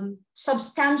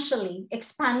substantially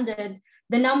expanded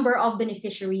the number of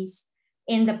beneficiaries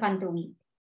in the Pantawid.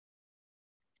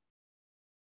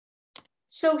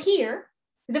 So here,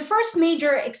 the first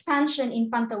major expansion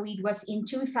in Pantawid was in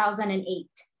 2008.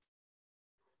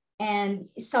 And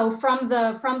so from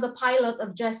the pilot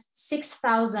of just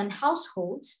 6,000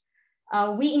 households,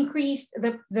 we increased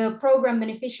the program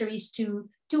beneficiaries to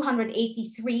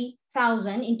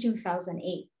 283,000 in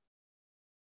 2008.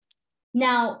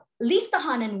 Now,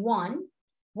 Listahanan 1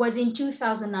 was in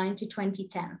 2009 to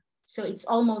 2010. So it's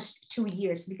almost 2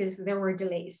 years because there were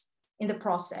delays in the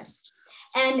process.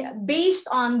 And based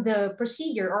on the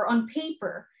procedure or on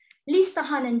paper,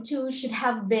 Listahanan 2 should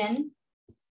have been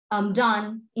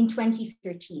done in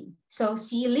 2013. So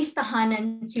see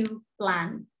Listahanan 2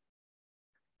 plan.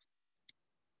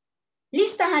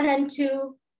 Listahanan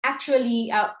 2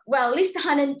 actually,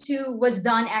 Listahanan 2 was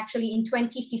done actually in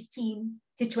 2015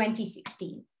 to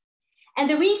 2016. And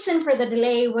the reason for the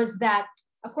delay was that,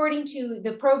 according to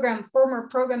the former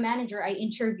program manager I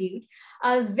interviewed,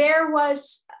 the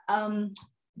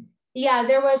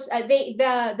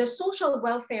social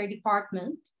welfare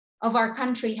department of our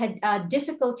country had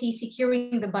difficulty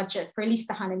securing the budget for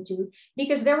Listahanan 2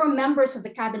 because there were members of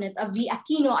the cabinet of the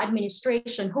Aquino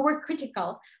administration who were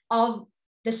critical of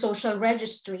the social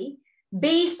registry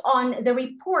based on the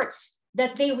reports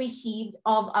that they received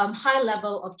of high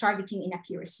level of targeting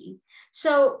inaccuracy.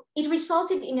 So it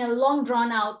resulted in a long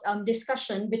drawn out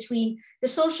discussion between the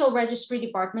social registry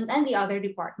department and the other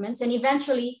departments. And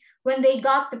eventually when they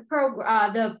got the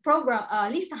program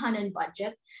Listahanan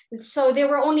budget, so they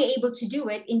were only able to do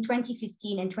it in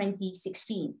 2015 and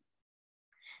 2016.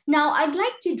 Now I'd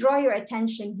like to draw your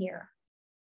attention here.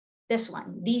 This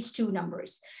one, these two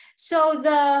numbers. So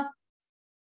the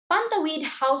Pantawid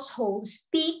households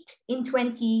peaked in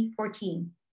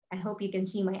 2014. I hope you can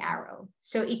see my arrow.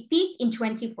 So it peaked in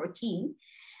 2014.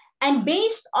 And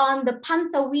based on the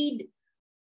Pantawid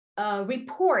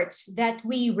reports that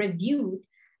we reviewed,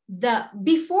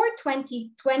 before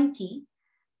 2020,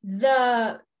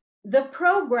 the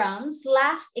program's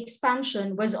last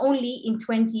expansion was only in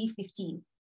 2015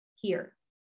 here.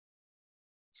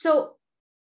 So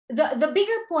the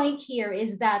bigger point here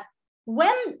is that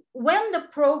when the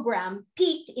program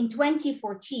peaked in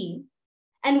 2014,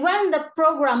 and when the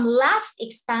program last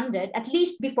expanded, at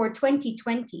least before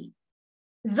 2020,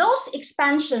 those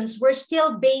expansions were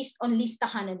still based on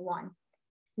Listahanan 1.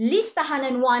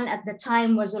 Listahanan 1 at the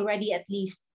time was already at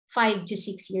least 5 to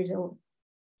 6 years old.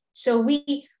 So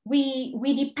we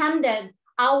depended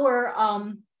our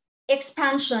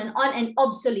expansion on an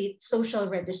obsolete social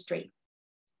registry.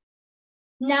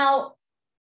 Now,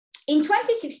 in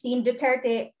 2016,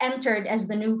 Duterte entered as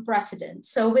the new president.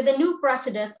 So with the new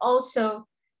president also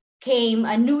came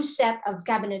a new set of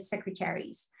cabinet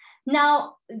secretaries.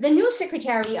 Now, the new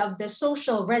secretary of the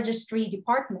social registry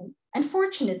department,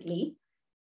 unfortunately,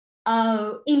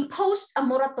 imposed a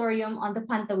moratorium on the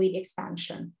Pantawid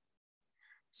expansion.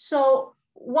 So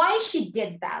why she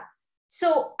did that?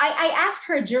 So I asked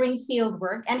her during field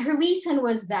work, and her reason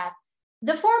was that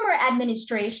the former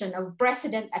administration of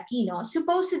President Aquino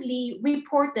supposedly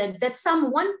reported that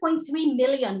some 1.3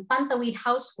 million Pantawid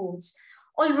households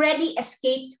already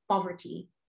escaped poverty.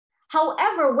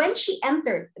 However, when she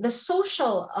entered the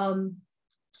social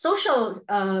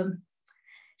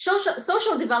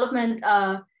development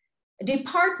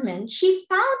department, she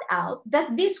found out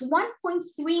that these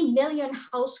 1.3 million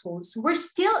households were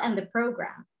still in the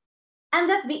program, and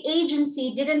that the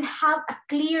agency didn't have a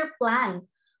clear plan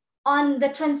on the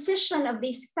transition of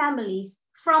these families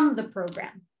from the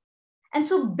program. And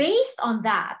so based on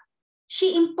that,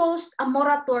 she imposed a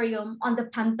moratorium on the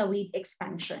Pantawid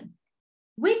expansion,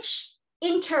 which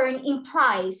in turn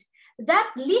implies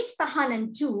that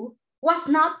Listahanan 2 was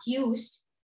not used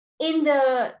in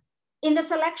the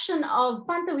selection of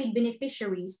Pantawid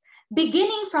beneficiaries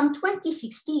beginning from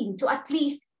 2016 to at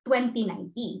least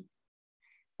 2019.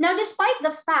 Now, despite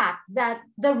the fact that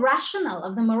the rationale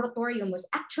of the moratorium was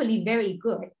actually very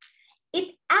good,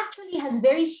 it actually has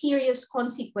very serious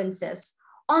consequences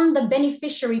on the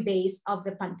beneficiary base of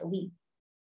the Pantawid.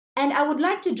 And I would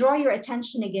like to draw your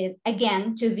attention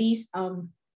again to these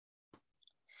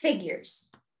figures.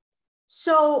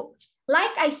 So,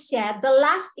 like I said, the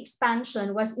last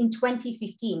expansion was in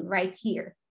 2015, right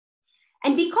here.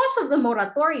 And because of the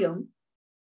moratorium,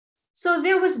 so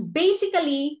there was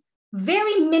basically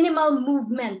very minimal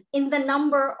movement in the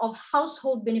number of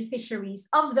household beneficiaries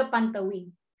of the Pantawid,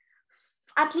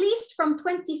 at least from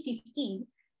 2015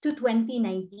 to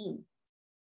 2019.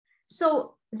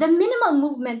 So the minimal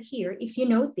movement here, if you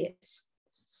notice,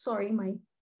 sorry, my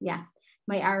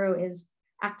arrow is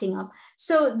acting up.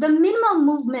 So the minimal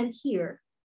movement here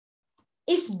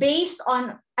is based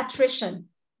on attrition.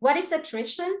 What is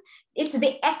attrition? It's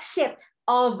the exit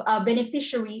of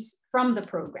beneficiaries from the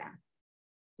program,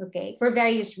 okay, for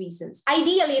various reasons.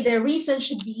 Ideally, the reason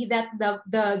should be that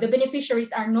the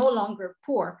beneficiaries are no longer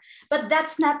poor, but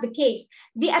that's not the case.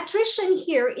 The attrition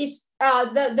here is,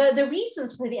 the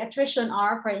reasons for the attrition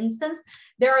are, for instance,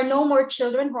 there are no more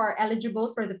children who are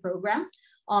eligible for the program.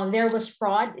 There was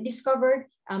fraud discovered,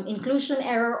 inclusion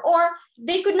error, or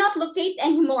they could not locate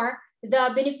anymore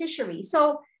the beneficiary.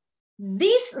 So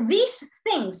these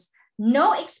things,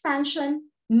 no expansion,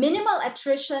 minimal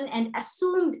attrition, and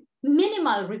assumed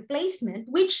minimal replacement,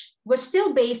 which was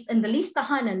still based on the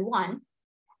Listahanan 1,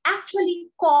 actually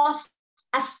caused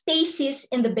a stasis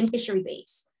in the beneficiary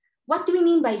base. What do we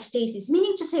mean by stasis?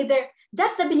 Meaning to say that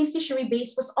the beneficiary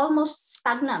base was almost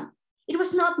stagnant. It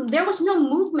was not, there was no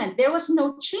movement, there was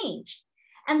no change.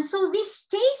 And so this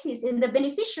stasis in the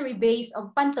beneficiary base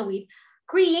of Pantawid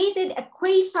created a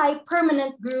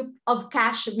quasi-permanent group of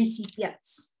cash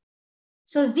recipients.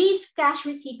 So these cash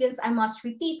recipients, I must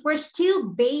repeat, were still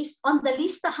based on the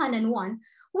Listahanan 1,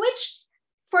 which,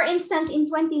 for instance, in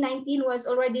 2019 was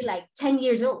already like 10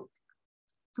 years old,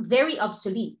 very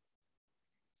obsolete.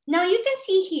 Now you can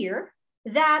see here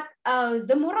that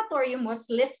the moratorium was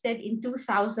lifted in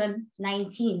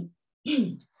 2019.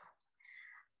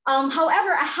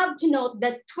 However, I have to note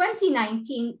that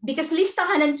 2019, because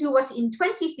Listahanan 2 was in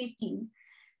 2015,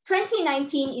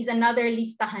 2019 is another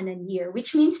Listahanan year,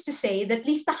 which means to say that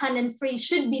Listahanan 3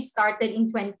 should be started in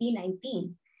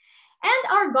 2019.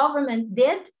 And our government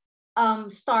did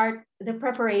start the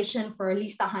preparation for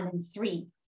Listahanan 3.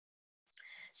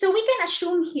 So we can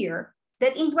assume here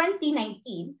that in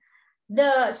 2019,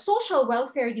 the Social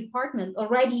Welfare Department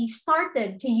already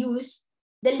started to use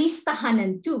the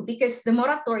Listahanan 2 because the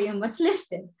moratorium was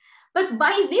lifted. But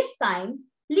by this time,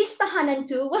 Listahanan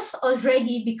 2 was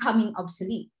already becoming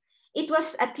obsolete. It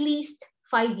was at least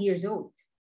 5 years old.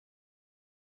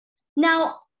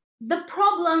 Now, the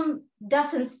problem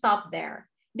doesn't stop there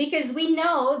because we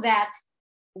know that,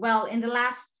 well, in the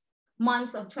last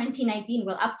months of 2019,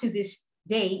 well, up to this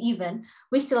day even,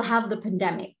 we still have the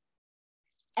pandemic.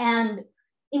 And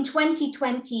in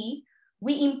 2020,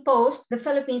 the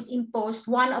Philippines imposed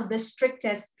one of the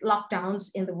strictest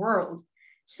lockdowns in the world.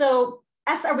 So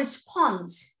as a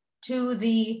response to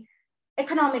the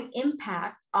economic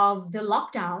impact of the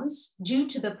lockdowns due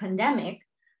to the pandemic,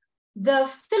 the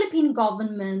Philippine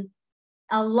government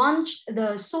launched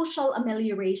the Social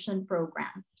Amelioration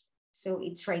Program. So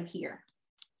it's right here.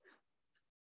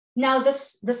 Now the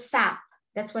SAP,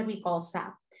 that's what we call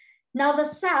SAP. Now the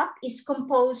SAP is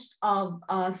composed of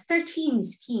 13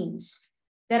 schemes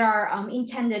that are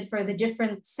intended for the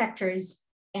different sectors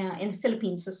in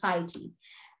Philippine society.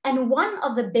 And one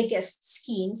of the biggest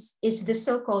schemes is the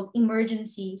so-called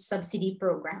Emergency Subsidy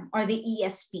Program, or the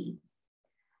ESP.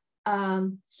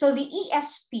 So the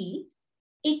ESP,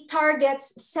 it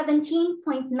targets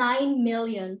 17.9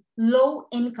 million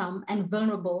low-income and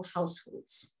vulnerable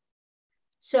households.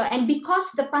 So, and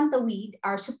because the Pantawid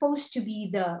are supposed to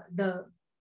be the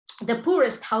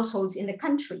poorest households in the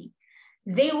country,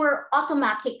 they were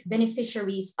automatic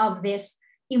beneficiaries of this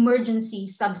emergency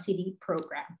subsidy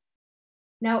program.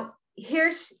 Now,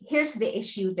 here's the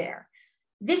issue there.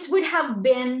 This would have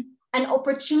been an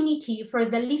opportunity for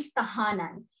the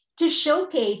Listahanan to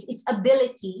showcase its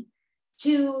ability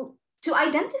to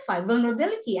identify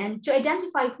vulnerability and to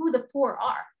identify who the poor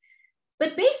are.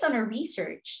 But based on our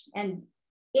research and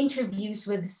interviews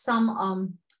with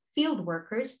some field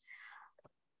workers,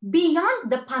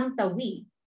 beyond the Pantawid,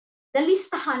 the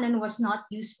Listahanan was not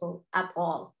useful at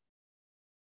all.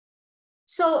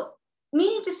 So,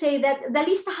 meaning to say that the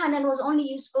Listahanan was only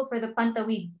useful for the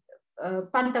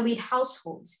Pantawid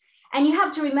households. And you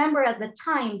have to remember at the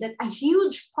time that a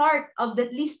huge part of the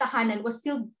Listahanan was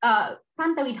still,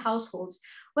 Pantawid households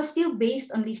was still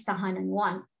based on Listahanan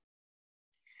 1.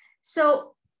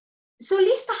 So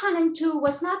Listahanan 2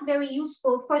 was not very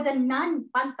useful for the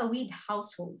non-Pantawid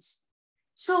households.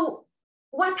 So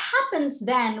what happens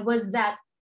then was that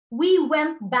we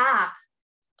went back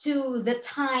to the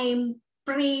time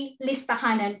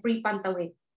pre-Listahanan,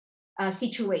 pre-Pantawid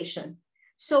situation.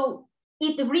 So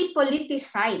it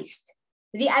repoliticized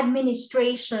the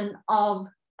administration of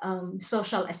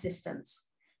social assistance.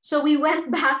 So we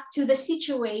went back to the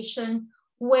situation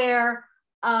where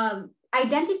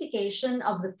identification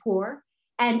of the poor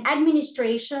and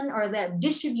administration or the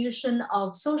distribution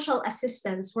of social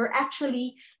assistance were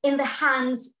actually in the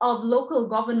hands of local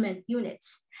government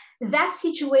units. That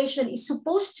situation is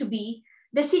supposed to be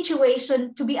the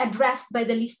situation to be addressed by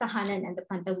the Listahanan and the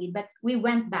Pantawid, but we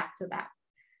went back to that.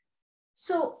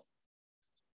 So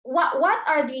what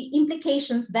are the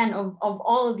implications then of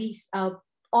all of these,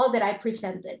 all that I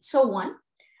presented? So one,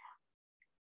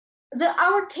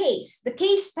 our case, the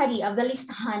case study of the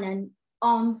Listahanan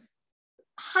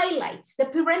highlights the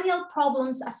perennial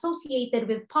problems associated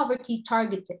with poverty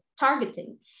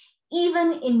targeting,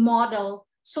 even in model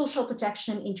social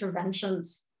protection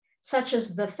interventions, such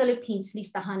as the Philippines,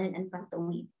 Listahanan, and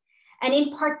Pantawid. And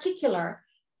in particular,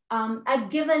 I've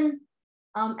given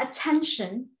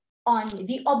attention on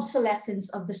the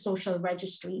obsolescence of the social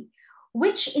registry,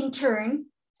 which in turn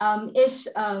is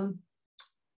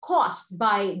caused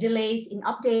by delays in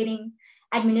updating,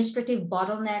 administrative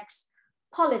bottlenecks,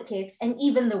 politics, and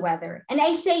even the weather. And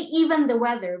I say even the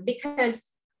weather because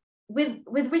with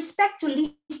respect to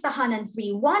Listahanan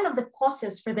 3, one of the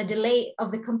causes for the delay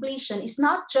of the completion is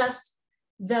not just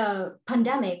the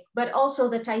pandemic, but also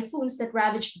the typhoons that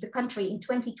ravaged the country in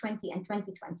 2020 and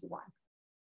 2021.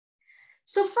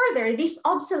 So further, this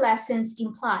obsolescence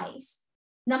implies,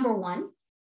 number one,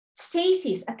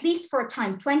 stasis, at least for a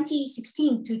time,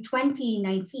 2016 to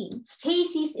 2019,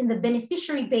 stasis in the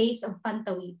beneficiary base of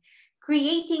Pantawid,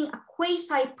 creating a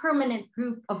quasi-permanent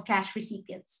group of cash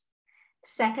recipients.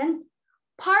 Second,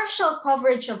 partial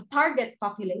coverage of target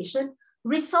population,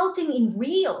 resulting in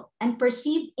real and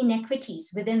perceived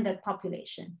inequities within that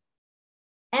population.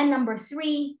 And number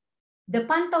three, the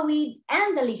Pantawid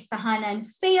and the Listahanan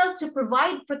failed to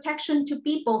provide protection to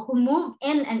people who move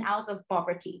in and out of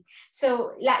poverty.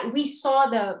 So like we saw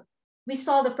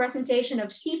the presentation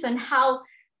of Stephen, how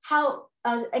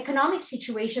economic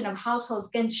situation of households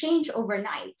can change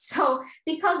overnight. So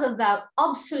because of that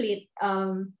obsolete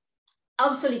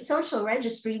social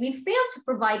registry, we failed to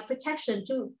provide protection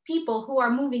to people who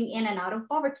are moving in and out of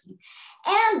poverty.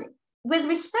 And with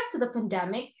respect to the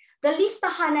pandemic, the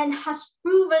Listahanan has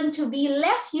proven to be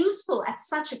less useful at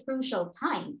such a crucial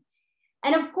time.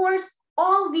 And of course,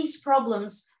 all these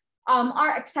problems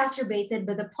are exacerbated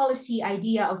by the policy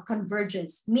idea of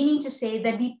convergence, meaning to say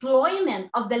the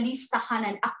deployment of the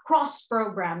Listahanan across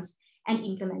programs and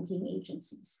implementing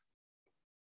agencies.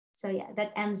 So yeah,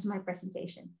 that ends my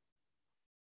presentation.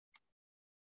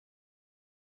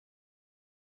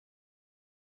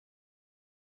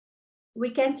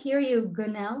 We can't hear you,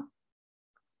 Gunel.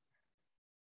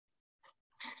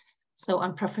 So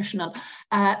unprofessional.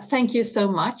 Thank you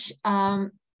so much.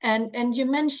 And you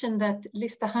mentioned that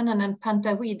Listahanan and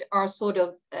Pantawid are sort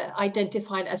of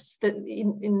identified as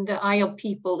in the eye of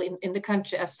people in the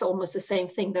country as almost the same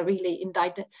thing. They're really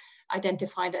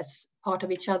identified as part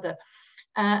of each other.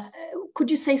 Could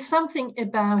you say something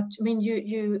about, I mean,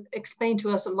 you explained to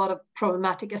us a lot of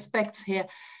problematic aspects here.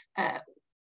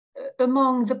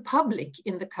 Among the public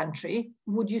in the country,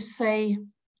 would you say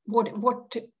what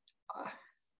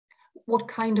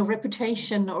kind of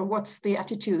reputation or what's the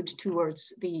attitude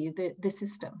towards the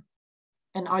system?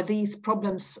 And are these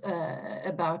problems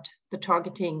about the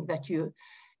targeting that you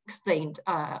explained,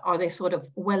 are they sort of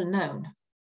well known?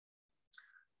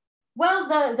 Well,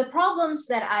 the problems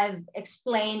that I've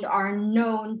explained are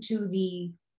known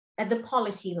at the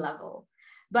policy level,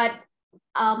 but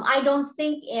I don't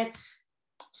think it's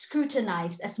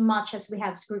scrutinized as much as we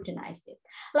have scrutinized it.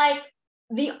 Like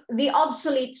the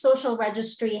obsolete social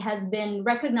registry has been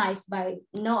recognized by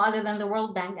no other than the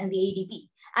World Bank and the ADB.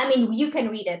 I mean, you can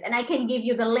read it and I can give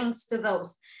you the links to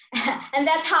those. And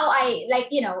that's how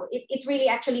it really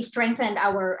actually strengthened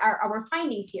our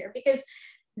findings here, because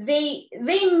they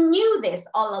knew this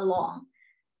all along,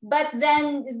 but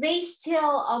then they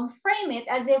still frame it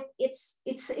as if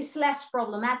it's less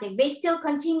problematic. They still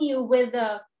continue with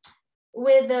the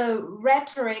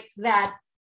rhetoric that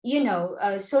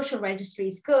social registry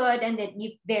is good and that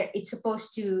it's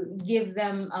supposed to give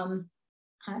them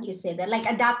how do you say that, like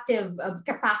adaptive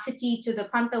capacity to the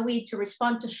Pantawid to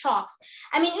respond to shocks.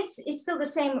 I mean, it's still the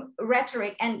same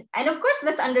rhetoric, and of course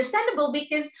that's understandable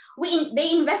because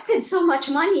they invested so much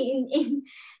money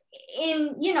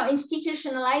in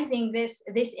institutionalizing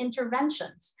these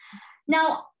interventions.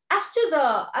 Now, as to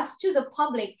the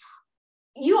public,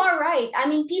 you are right. I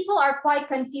mean, people are quite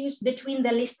confused between the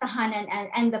Listahanan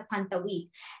and the Pantawid,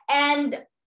 and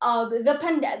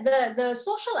the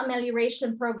social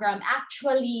amelioration program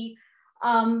actually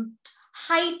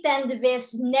heightened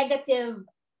this negative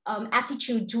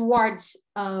attitude towards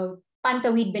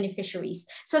Pantawid beneficiaries.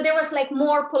 So there was like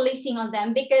more policing on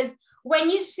them, because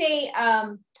when you say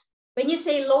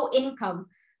low income,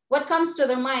 what comes to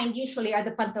their mind usually are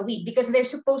the Pantawid, because they're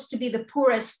supposed to be the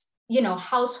poorest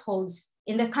households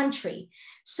in the country.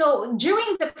 So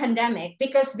during the pandemic,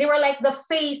 because they were like the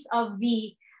face of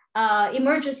the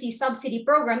emergency subsidy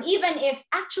program, even if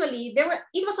actually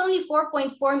it was only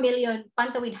 4.4 million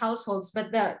Pantawid households, but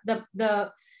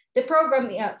the program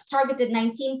targeted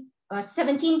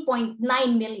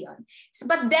 17.9 million.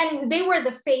 But then they were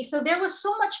the face. So there was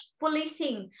so much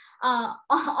policing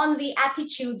on the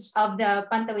attitudes of the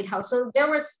Pantawid house. So there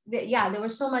was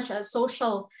so much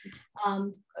social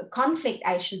conflict,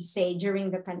 I should say,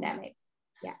 during the pandemic.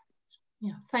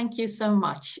 Yeah, thank you so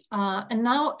much. And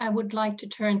now I would like to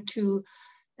turn to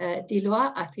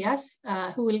Diloa Athias,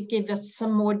 who will give us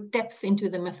some more depth into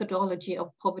the methodology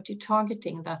of poverty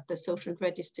targeting that the social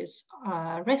registers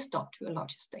rest on to a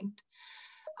large extent.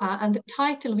 And the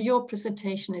title of your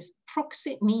presentation is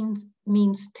Proxy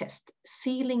Means Test,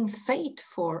 Sealing Fate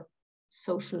for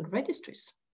Social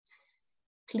Registries.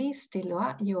 Please,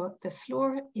 Diloa, the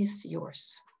floor is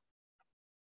yours.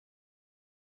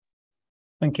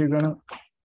 Thank you, Gunnar.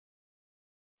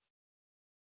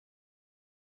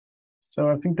 So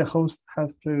I think the host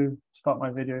has to start my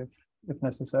video if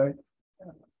necessary.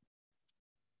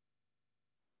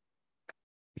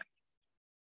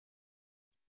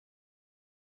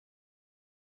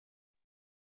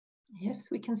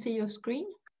 Yes, we can see your screen.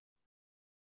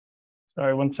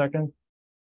 Sorry, 1 second.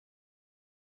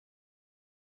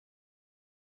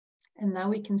 And now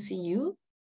we can see you.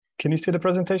 Can you see the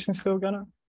presentation still, Gunnar?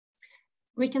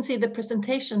 We can see the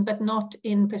presentation, but not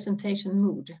in presentation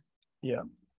mood. Yeah.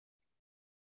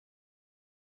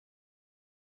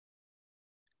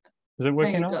 Is it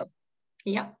working now? There you go.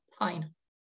 Yeah, fine.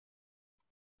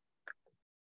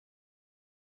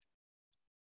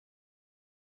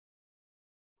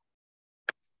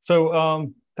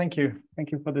 So thank you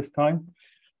for this time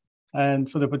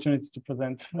and for the opportunity to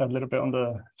present a little bit on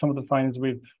some of the findings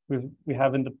we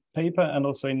have in the paper and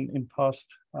also in past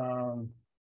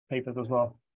papers as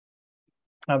well.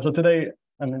 So today,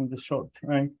 and in this short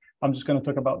time, I'm just going to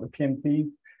talk about the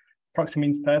PMT, proxy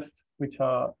means test, which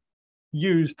are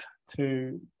used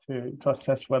to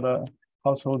assess whether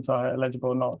households are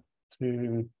eligible or not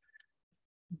to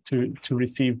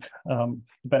receive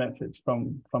benefits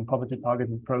from poverty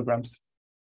targeted programs.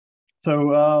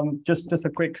 So just a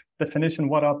quick definition,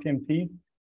 what are PMTs?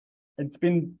 It's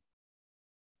been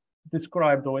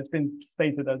described, or it's been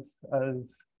stated as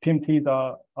PMTs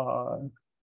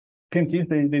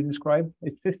PMTs, they describe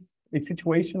a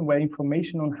situation where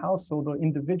information on household or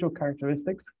individual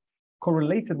characteristics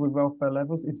correlated with welfare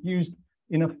levels is used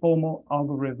in a formal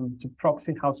algorithm to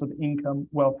proxy household income,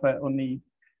 welfare, or need.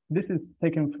 This is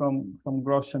taken from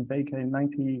Grosh and Baker in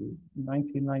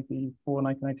 1994,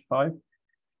 1995.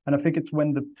 And I think it's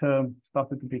when the term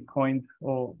started to be coined,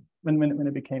 or when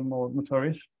it became more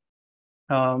notorious.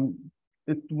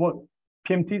 It's what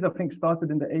PMTs, I think,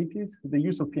 started in the 80s. The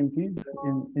use of PMTs,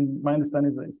 in my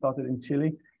understanding, is that it started in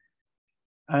Chile.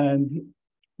 And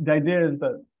the idea is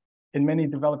that in many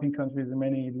developing countries, in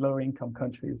many low-income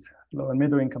countries, low and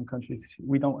middle-income countries,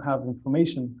 we don't have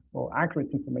information or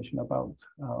accurate information about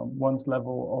one's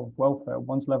level of welfare,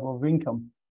 one's level of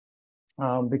income,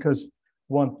 because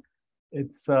one,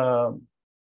 it's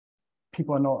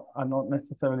people are not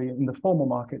necessarily in the formal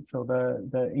market, so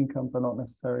their incomes are not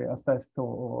necessarily assessed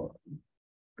or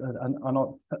are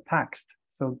not taxed.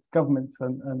 So governments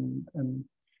and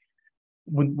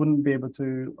wouldn't be able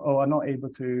to, or are not able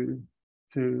to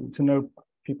know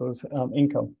people's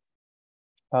income.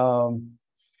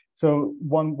 So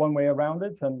one way around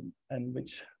it, and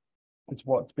which is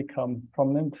what's become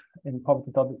prominent in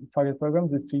poverty target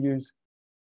programs, is to use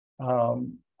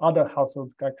other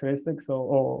household characteristics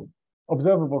or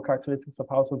observable characteristics of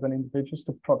households and individuals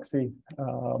to proxy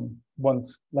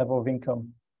one's level of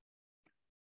income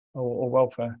or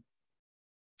welfare.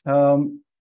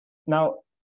 Now,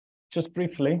 just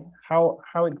briefly, how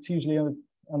it's usually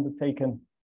undertaken.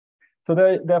 So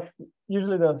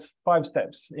usually there's 5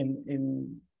 steps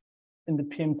in the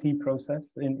PMT process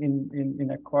in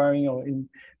acquiring or in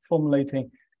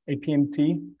formulating a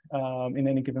PMT in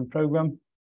any given program.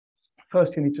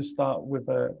 First, you need to start with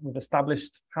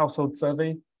established household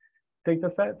survey data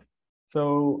set.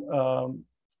 So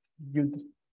you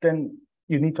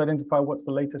need to identify what's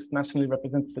the latest nationally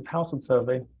representative household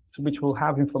survey, which will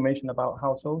have information about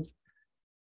households,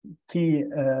 key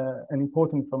and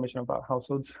important information about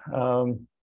households,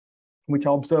 which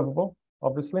are observable,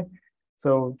 obviously.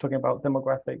 So talking about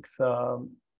demographics,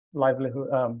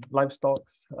 livelihood, livestock,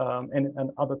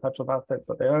 and other types of assets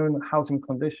that they own, housing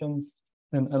conditions,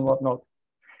 and whatnot.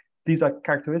 These are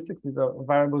characteristics, these are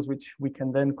variables which we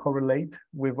can then correlate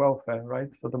with welfare, right?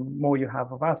 So the more you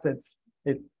have of assets,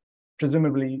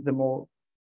 presumably the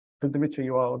richer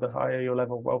you are, the higher your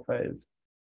level of welfare is.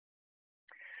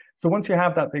 So once you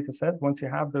have that data set, once you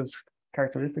have those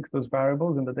characteristics, those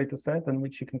variables in the data set, and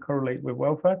which you can correlate with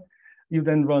welfare, you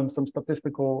then run some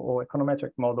statistical or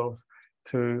econometric models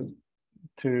to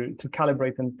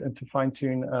calibrate and to fine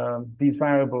tune these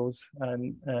variables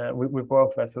and with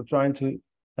welfare. So trying to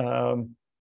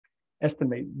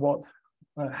estimate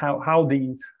how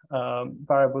these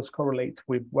variables correlate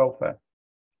with welfare.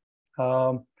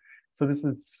 So this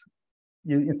is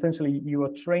essentially you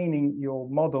are training your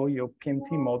model, your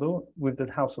PMT model, with the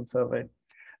household survey,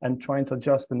 and trying to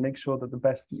adjust and make sure that the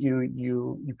best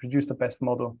you produce the best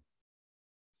model.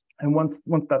 And once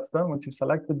that's done, once you've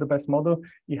selected the best model,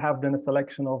 you have then a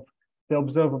selection of the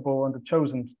observable and the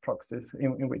chosen proxies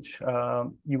in which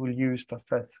you will use to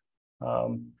assess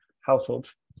households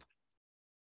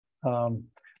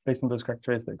based on those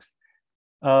characteristics.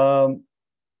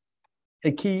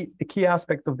 A key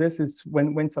aspect of this is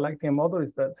when selecting a model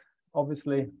is that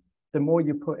obviously the more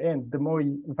you put in, the more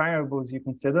variables you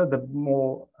consider, the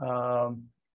more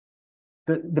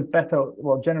the better,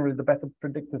 well, generally the better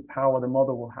predictive power the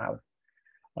model will have.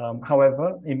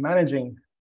 However, in managing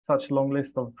such long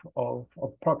list of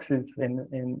proxies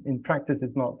in practice,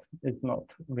 it's not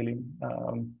really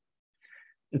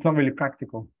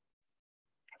practical.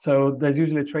 So there's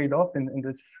usually a trade-off in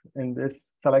this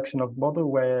selection of model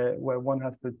where one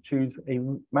has to choose a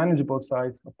manageable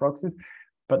size of proxies,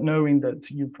 but knowing that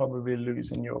you probably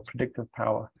lose in your predictive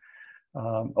power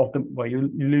you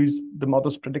lose the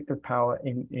model's predictive power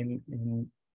in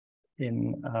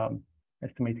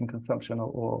estimating consumption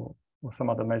or some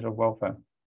other measure of welfare.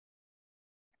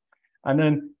 And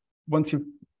then once you've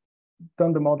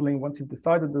done the modeling, once you've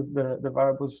decided the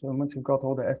variables, and once you've got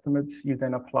all the estimates, you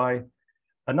then apply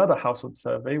another household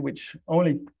survey, which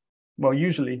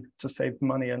usually to save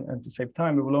money and to save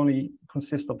time, it will only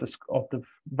consist of the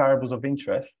variables of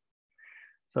interest,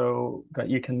 so that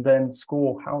you can then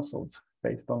score households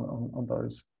based on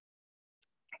those.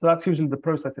 So that's usually the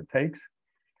process it takes.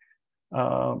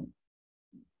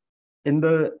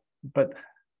 But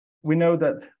we know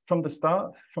that from the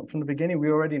start, from the beginning, we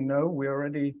already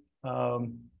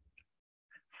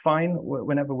fine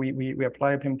whenever we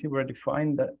apply a PMT, we already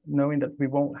fine that knowing that we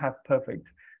won't have perfect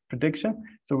prediction.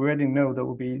 So we already know there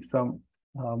will be some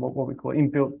what we call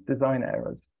inbuilt design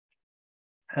errors.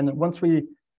 And once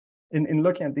in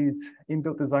looking at these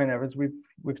inbuilt design errors,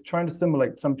 we've tried to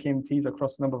simulate some PMTs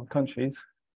across a number of countries,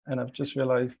 and I've just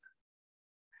realized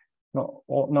not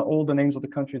all the names of the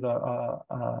countries are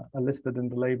listed in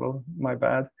the label, my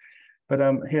bad. But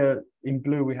here in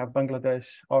blue, we have Bangladesh,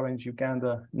 orange,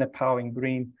 Uganda, Nepal in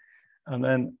green, and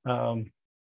then, can't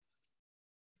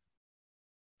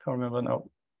remember now.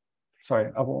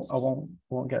 Sorry, I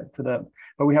won't get to that.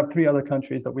 But we have 3 other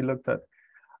countries that we looked at.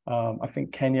 I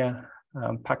think Kenya,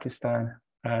 Pakistan,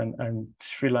 and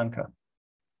Sri Lanka.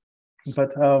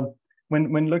 But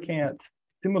when looking at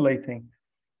simulating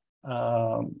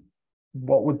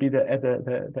what would be the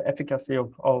efficacy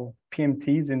of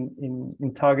PMTs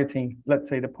in targeting, let's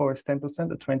say, the poorest 10%,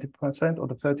 the 20%, or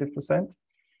the 30%,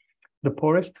 the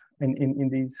poorest in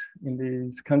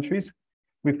these countries,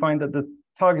 we find that the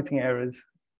targeting errors,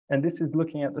 and this is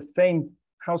looking at the same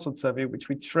household survey which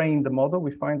we trained the model,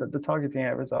 we find that the targeting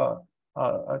errors are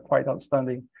quite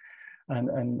outstanding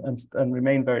and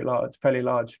remain very large, fairly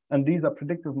large. And these are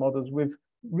predictive models with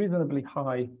reasonably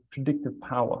high predictive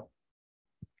power.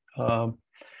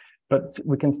 But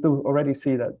we can still already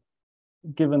see that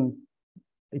given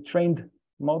a trained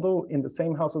model in the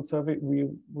same household survey, we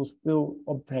will still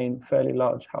obtain fairly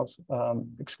large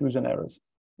exclusion errors,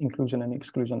 inclusion and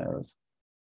exclusion errors.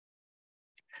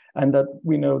 And that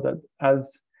we know that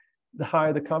as the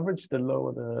higher the coverage, the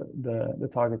lower the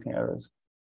targeting errors.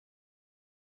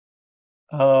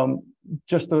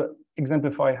 Just to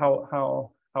exemplify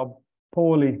how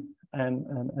poorly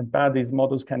and bad these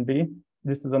models can be,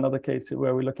 this is another case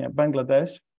where we're looking at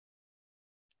Bangladesh.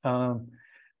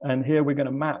 And here we're going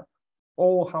to map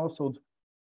all households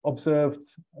observed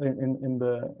in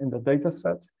the data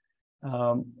set.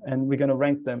 And we're going to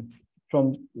rank them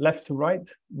from left to right.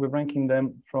 We're ranking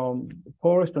them from the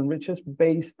poorest and richest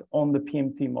based on the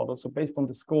PMT model. So based on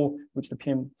the score which the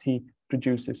PMT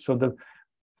produces. So the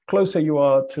closer you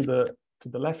are to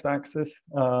the left axis,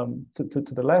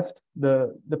 to the left,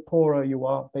 the poorer you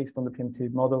are based on the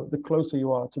PMT model. The closer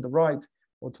you are to the right,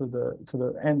 or to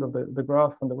the end of the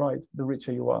graph on the right, the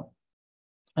richer you are.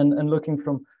 And looking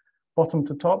from bottom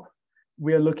to top,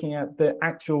 we are looking at the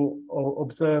actual or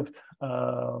observed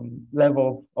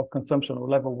level of consumption or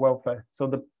level of welfare.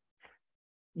 So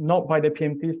not by the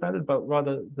PMT standard, but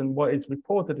rather than what is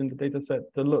reported in the data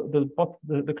set,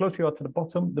 the closer you are to the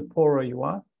bottom, the poorer you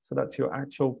are. So that's your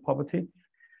actual poverty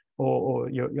or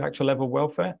your actual level of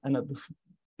welfare. And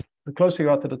the closer you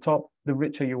are to the top, the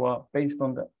richer you are based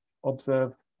on the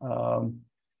observed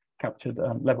captured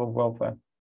level of welfare.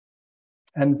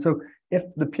 And so if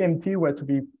the PMT were to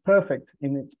be perfect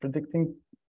in its predicting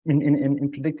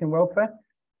welfare,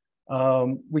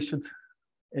 we should,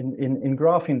 in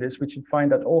graphing this, we should find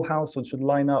that all households should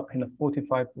line up in a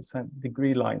 45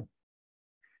 degree line,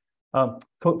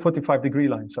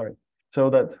 sorry. So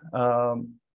that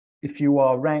if you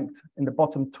are ranked in the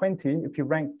bottom 20, if you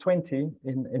rank 20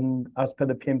 as per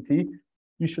the PMT,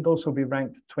 you should also be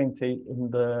ranked 20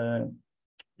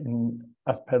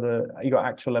 as per your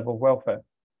actual level of welfare.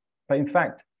 But in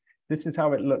fact, this is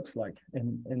how it looks like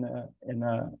in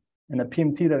a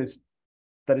PMT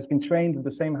that has been trained with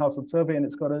the same household survey, and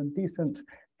it's got a decent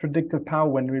predictive power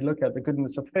when we look at the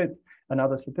goodness of fit and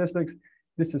other statistics.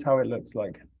 This is how it looks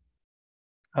like.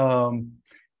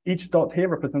 Each dot here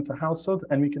represents a household,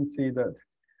 and we can see that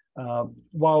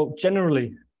while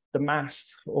generally the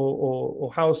mass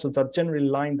or households are generally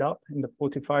lined up in the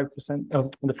 45%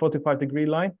 of the 45 degree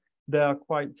line, there are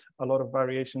quite a lot of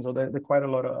variations, or there are quite a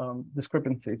lot of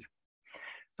discrepancies.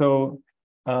 So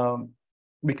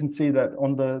we can see that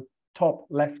on the top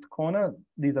left corner,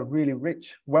 these are really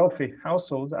rich, wealthy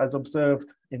households as observed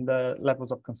in the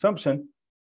levels of consumption.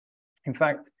 In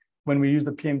fact, when we use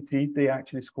the PMT, they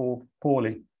actually score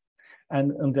poorly.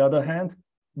 And on the other hand,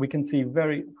 we can see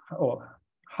very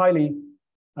highly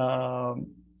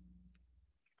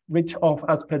rich off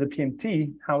as per the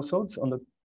PMT households on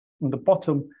the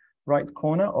bottom right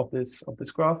corner of this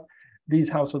graph. These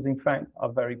households, in fact,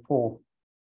 are very poor.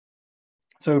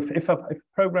 So if a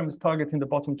program is targeting the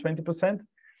bottom 20%,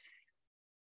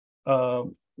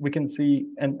 we can see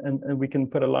and we can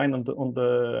put a line on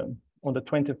the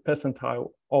 20th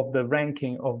percentile of the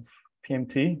ranking of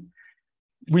PMT.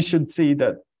 We should see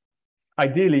that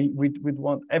ideally we'd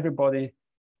want everybody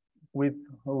with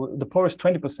the poorest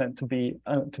 20% to be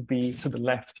to the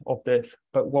left of this.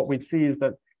 But what we see is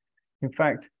that, in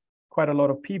fact, quite a lot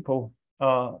of people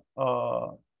are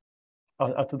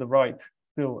to the right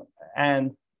still,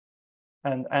 and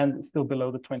still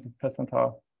below the 20th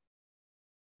percentile.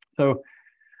 So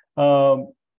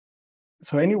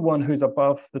so anyone who's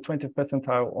above the 20th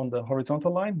percentile on the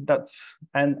horizontal line, that's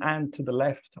and to the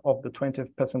left of the 20th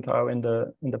percentile in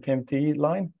the PMT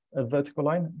line, a vertical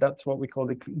line, that's what we call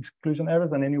the exclusion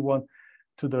errors. And anyone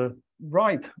to the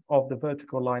right of the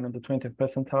vertical line on the 20th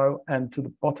percentile, and to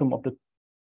the bottom of the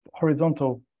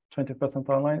horizontal 20th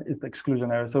percentile line is the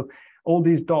exclusion area. So all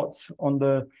these dots on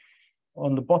the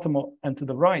bottom and to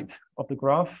the right of the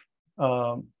graph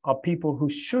are people who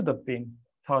should have been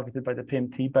targeted by the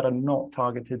PMT, but are not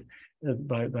targeted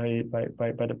by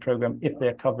the program if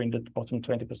they're covering the bottom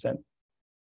 20%.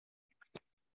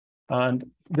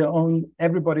 And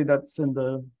everybody that's in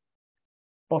the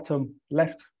bottom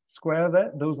left square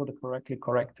there, those are the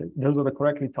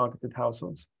correctly targeted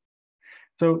households.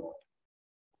 So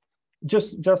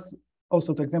just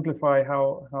also to exemplify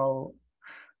how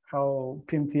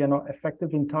PMT are not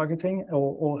effective in targeting,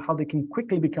 or how they can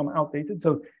quickly become outdated.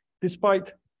 So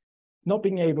despite not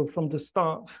being able from the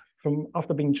start,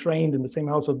 after being trained in the same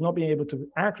household, not being able to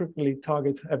accurately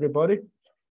target everybody,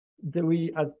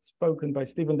 as spoken by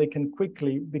Stephen, they can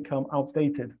quickly become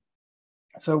outdated.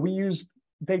 So we used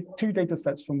two data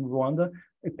sets from Rwanda,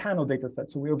 a panel data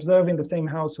set. So we're observing the same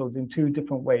households in two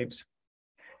different waves.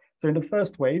 So in the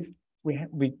first wave,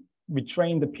 we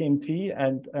trained the PMT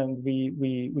and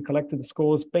we collected the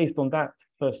scores based on that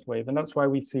first wave. And that's why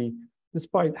we see,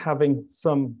 despite having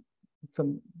some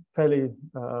fairly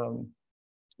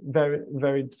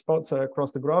varied spots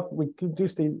across the graph, we do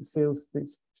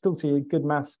still see a good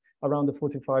mass around the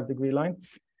 45-degree line.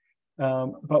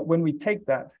 But when we take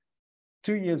that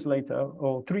 2 years later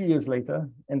or 3 years later,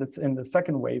 in the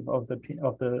second wave of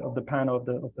the panel of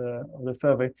the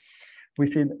survey,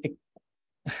 we see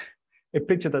a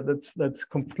picture that's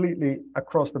completely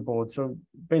across the board. So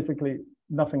basically,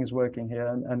 nothing is working here,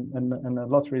 and the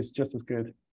lottery is just as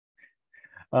good.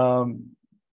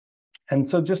 And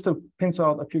so just to pinch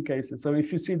out a few cases. So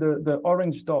if you see the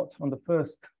orange dot on the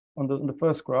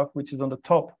first graph, which is on the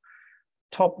top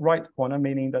right corner,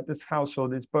 meaning that this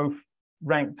household is both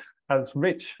ranked as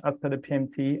rich as per the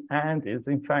PMT and is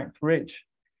in fact rich,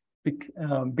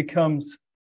 becomes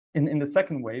in the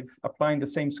second wave, applying the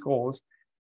same scores,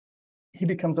 he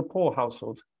becomes a poor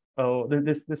household.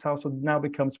 This household now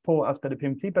becomes poor as per the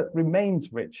PMT, but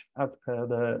remains rich as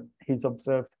per his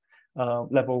observed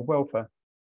level of welfare.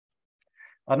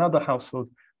 Another household,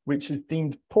 which is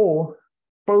deemed poor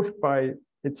both by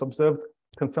its observed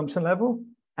consumption level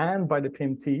and by the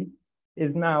PMT,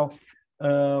 is now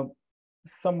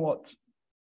somewhat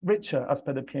richer as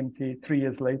per the PMT 3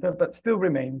 years later, but still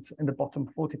remains in the bottom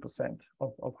 40%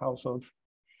 of households.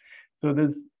 So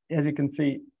there's, as you can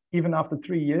see, even after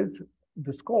 3 years,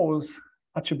 the scores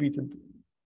attributed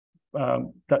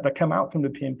that come out from the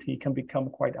PMT can become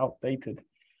quite outdated.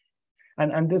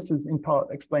 And this is in part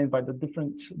explained by the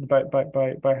difference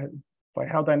by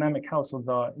how dynamic households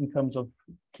are in terms of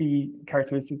key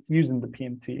characteristics using the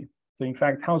PMT. So in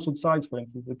fact, household size, for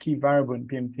instance, is a key variable in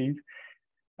PMTs.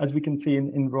 As we can see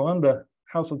in Rwanda,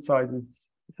 household size is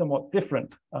somewhat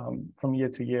different from year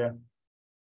to year.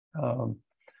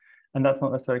 And that's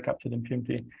not necessarily captured in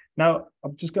PMT. Now,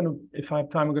 I'm just going to, if I have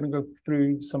time, I'm going to go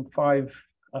through some 5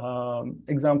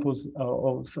 examples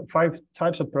or 5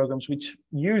 types of programs which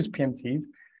use PMTs.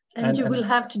 And you will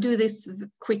have to do this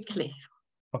quickly.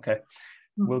 Okay,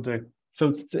 will do.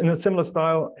 So in a similar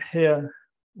style here,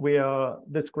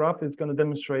 this graph is going to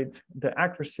demonstrate the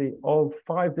accuracy of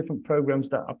 5 different programs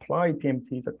that apply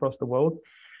PMTs across the world.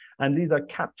 And these are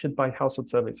captured by household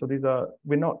surveys. So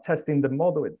we're not testing the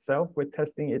model itself, we're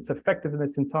testing its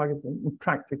effectiveness in targeting in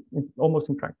practice, almost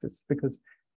in practice, because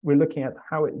we're looking at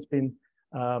how it's been,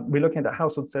 we're looking at the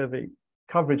household survey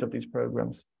coverage of these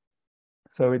programs.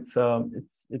 So it's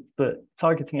the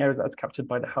targeting area that's captured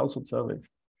by the household surveys.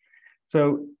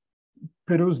 So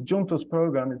Peru's Juntos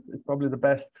program is probably the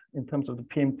best in terms of the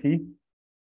PMT.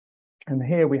 And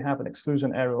here we have an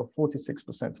exclusion area of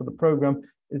 46%. So the program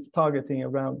is targeting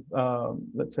around,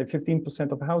 let's say,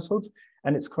 15% of households,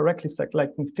 and it's correctly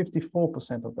selecting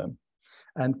 54% of them.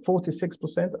 And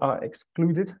 46% are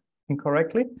excluded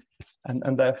incorrectly,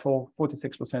 and therefore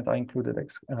 46% are included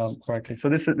correctly. So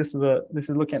this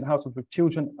is looking at households with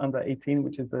children under 18,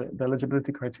 which is the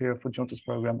eligibility criteria for Juntos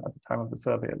program at the time of the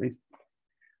survey, at least.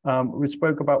 We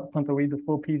spoke about Pantawid, the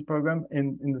 4Ps program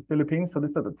in the Philippines. So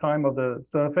this is at the time of the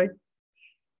survey.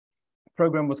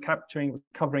 Program was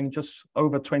covering just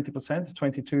over 20%,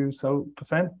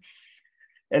 22%.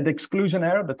 And the exclusion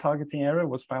area, the targeting area,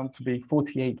 was found to be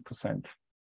 48%.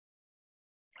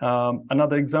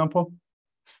 Another example,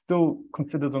 still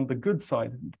considered on the good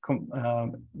side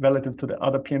relative to the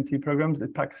other PMT programs, is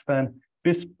Pakistan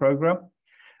BISP program,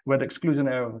 where the exclusion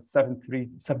area was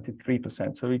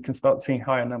 73%. So we can start seeing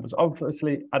higher numbers.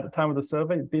 Obviously, at the time of the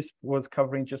survey, BISP was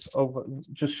covering just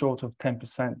short of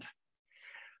 10%.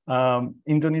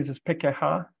 Indonesia's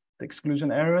PKH, the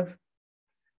exclusion areas,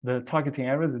 The targeting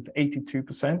errors is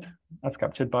 82%, as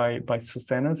captured by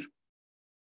Susenas.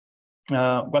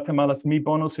 Guatemala's Mi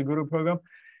Bono Seguro program,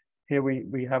 here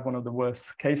we have one of the worst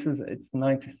cases. It's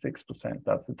 96%,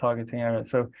 that's the targeting error.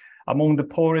 So among the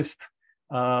poorest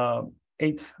 8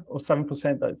 or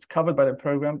 7% that's covered by the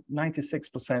program,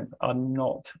 96% are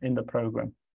not in the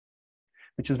program,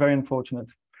 which is very unfortunate.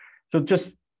 So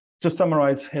just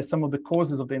summarize here some of the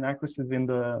causes of the inaccuracies in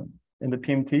the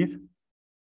PMTs.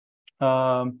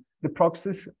 The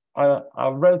proxies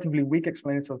are relatively weak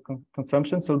explanations of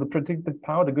consumption. So the predictive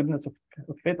power, the goodness of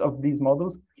fit of these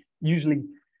models usually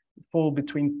fall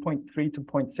between 0.3 to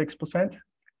 0.6%.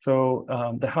 So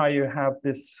the higher you have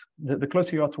this, the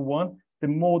closer you are to 1, the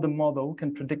more the model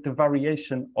can predict the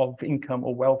variation of income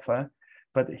or welfare.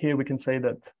 But here we can say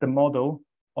that the model,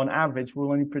 on average,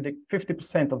 will only predict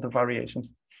 50% of the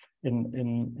variations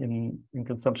in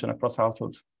consumption across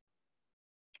households.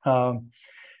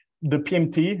 The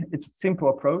PMT, it's a simple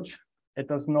approach. It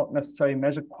does not necessarily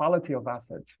measure quality of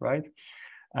assets, right?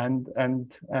 And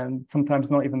sometimes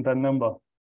not even their number.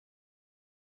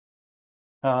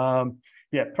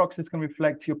 Yeah, proxies can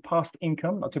reflect your past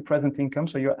income, not your present income.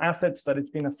 So your assets that it's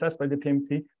been assessed by the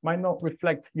PMT might not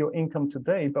reflect your income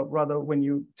today, but rather when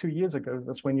you 2 years ago,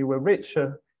 that's when you were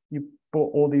richer, you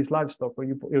bought all these livestock, or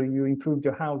you improved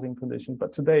your housing conditions.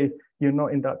 But today you're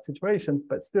not in that situation,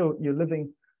 but still you're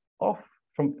living off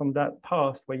from that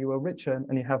past where you were richer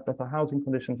and you have better housing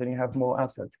conditions and you have more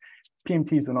assets.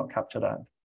 PMTs do not capture that.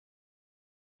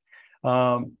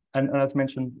 And as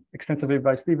mentioned extensively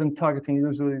by Stephen, targeting is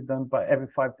usually done by every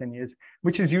 5-10 years,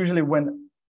 which is usually when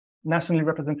nationally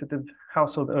representative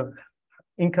household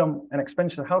income and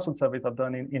expenditure household surveys are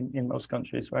done in most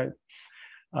countries, right?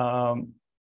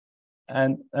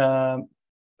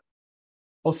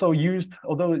 Also used,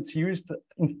 although it's used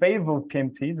in favor of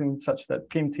PMTs, in such that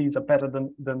PMTs are better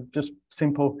than just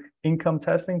simple income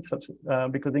testing,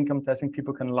 because income testing,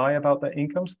 people can lie about their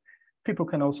incomes. People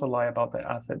can also lie about their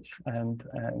assets and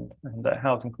their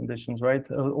housing conditions, right?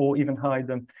 Or even hide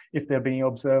them if they're being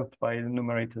observed by the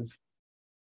numerators.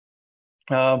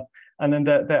 And then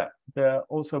there are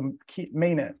also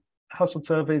main household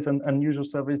surveys and usual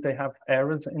surveys. They have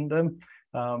errors in them.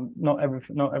 Not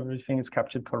everything is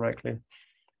captured correctly.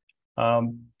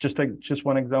 Just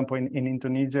one example in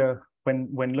Indonesia,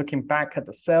 when looking back at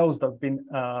the cells that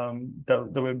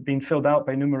were being filled out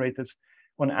by numerators,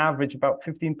 on average, about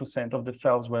 15% of the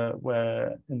cells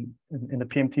were in the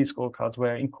PMT scorecards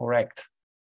were incorrect.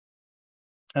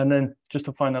 And then just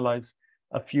to finalize,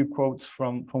 a few quotes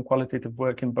from qualitative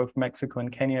work in both Mexico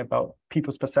and Kenya about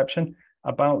people's perception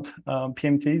about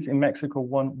PMTs. In Mexico,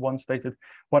 one stated,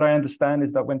 "What I understand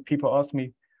is that when people ask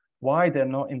me why they're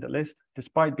not in the list,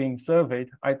 despite being surveyed,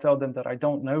 I tell them that I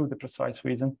don't know the precise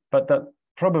reason, but that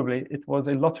probably it was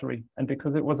a lottery. And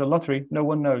because it was a lottery, no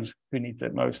one knows who needs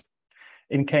it most."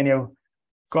 In Kenya,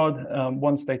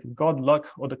 one stated, "God, luck,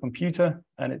 or the computer,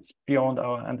 and it's beyond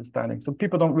our understanding." So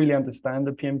people don't really understand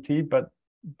the PMT, but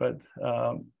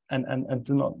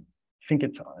do not think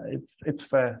it's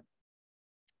fair.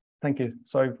 Thank you.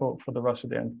 Sorry for the rush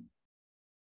at the end.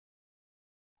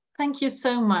 Thank you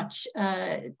so much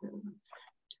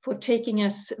for taking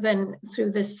us then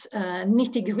through this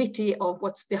nitty-gritty of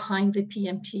what's behind the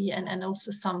PMT and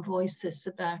also some voices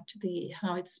about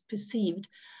how it's perceived.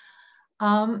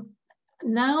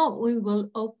 Now we will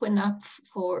open up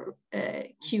for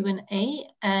Q&A,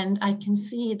 and I can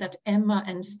see that Emma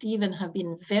and Stephen have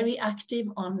been very active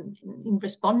in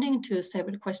responding to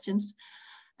several questions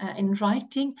in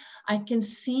writing. I can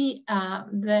see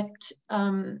that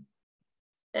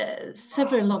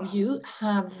several of you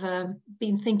have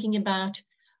been thinking about,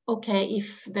 okay,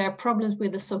 if there are problems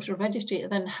with the social registry,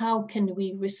 then how can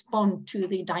we respond to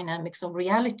the dynamics of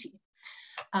reality?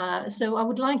 So I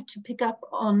would like to pick up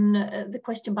on the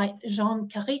question by Jean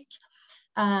Carrick.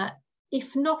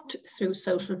 If not through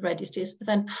social registries,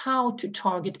 then how to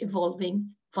target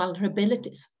evolving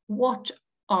vulnerabilities? What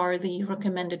are the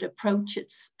recommended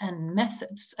approaches and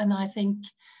methods? And I think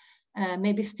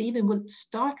maybe Stephen will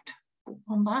start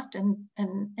on that, and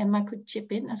Emma could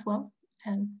chip in as well.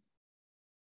 And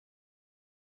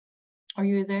are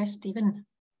you there, Stephen?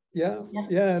 Yeah.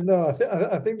 No,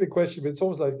 I think the question, it's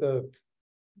almost like the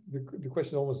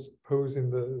question almost posing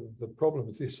the problem.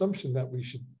 It's the assumption that we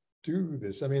should do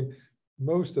this. I mean,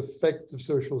 most effective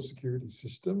social security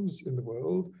systems in the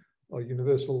world are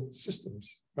universal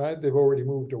systems, right? They've already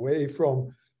moved away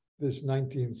from this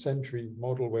 19th century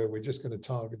model where we're just going to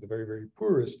target the very, very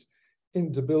poorest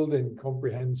into building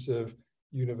comprehensive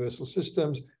universal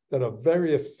systems that are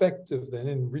very effective then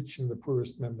in reaching the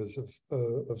poorest members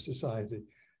of society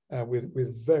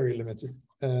with very limited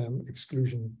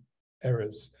exclusion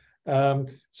errors.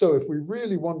 So if we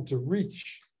really want to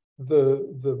reach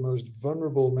the most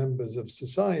vulnerable members of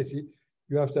society,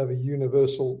 you have to have a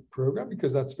universal program,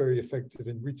 because that's very effective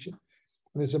in reaching.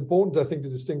 And it's important, I think, to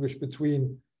distinguish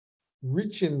between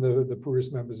reaching the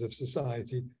poorest members of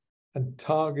society and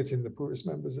targeting the poorest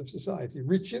members of society.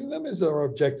 Reaching them is our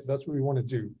objective. That's what we want to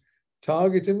do.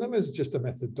 Targeting them is just a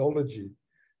methodology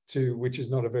which is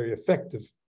not a very effective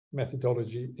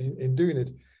methodology in doing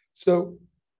it. So,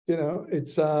 you know,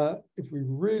 it's if we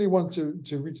really want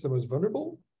to reach the most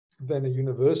vulnerable, then a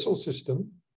universal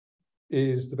system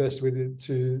is the best way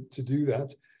to do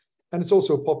that. And it's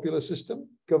also a popular system.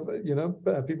 You know,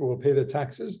 people will pay their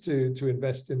taxes to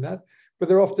invest in that, but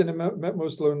they're often in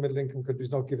most low and middle income countries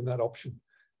not given that option,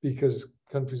 because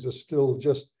countries are still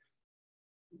just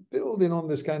building on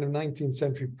this kind of 19th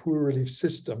century poor relief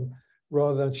system,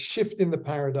 rather than shifting the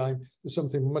paradigm to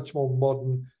something much more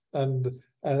modern and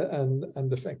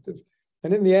effective.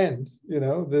 And in the end, you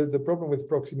know, the problem with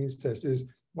proxy means tests is,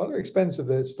 while they're expensive,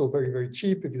 they're still very, very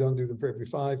cheap if you don't do them for every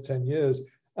 5-10 years.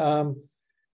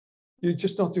 You're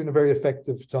just not doing a very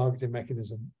effective targeting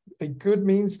mechanism. A good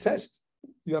means test,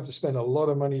 you have to spend a lot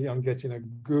of money on getting a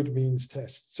good means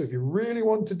test. So if you really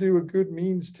want to do a good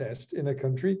means test in a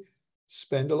country,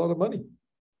 spend a lot of money.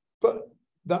 But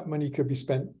that money could be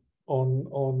spent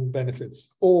on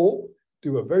benefits, or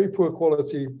do a very poor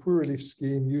quality, poor relief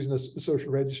scheme using a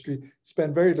social registry,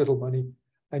 spend very little money,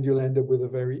 and you'll end up with a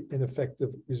very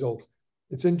ineffective result.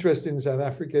 It's interesting, in South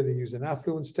Africa, they use an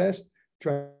affluence test,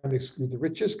 trying to exclude the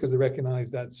richest, because they recognize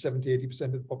that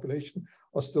 70-80% of the population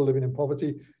are still living in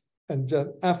poverty. And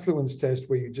affluence test,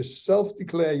 where you just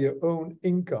self-declare your own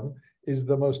income, is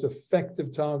the most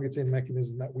effective targeting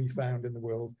mechanism that we found in the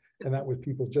world. And that was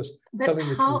people just telling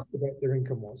the truth about what their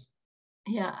income was.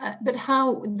 Yeah, but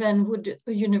how then would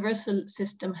a universal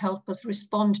system help us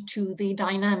respond to the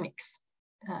dynamics?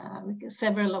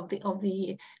 Several of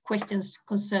the questions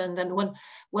concerned, and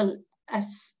well,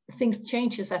 as things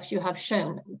changes, as you have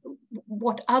shown,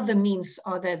 what other means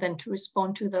are there then to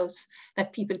respond to those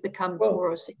that people become poor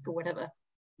or sick or whatever?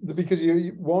 Because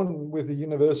you one with the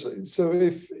universal. So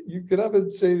if you could have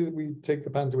it, say that we take the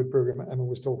Pantawid program Emma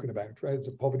was talking about, right? It's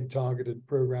a poverty targeted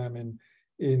program in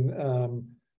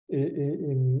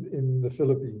the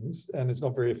Philippines, and it's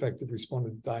not very effective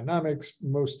responding to dynamics.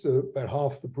 About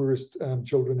half the poorest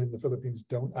children in the Philippines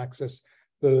don't access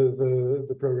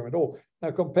the program at all.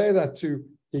 Now compare that to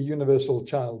a universal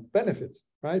child benefit,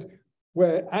 right?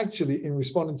 Where actually in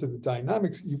responding to the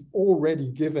dynamics, you've already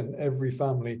given every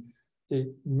family a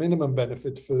minimum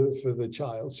benefit for the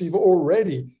child. So you've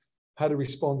already had a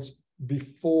response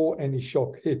before any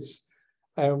shock hits,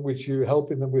 which you're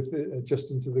helping them with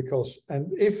adjusting to the costs.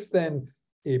 And if then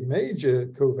a major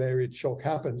covariate shock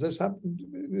happens, this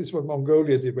is what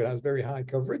Mongolia did, where it has very high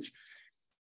coverage,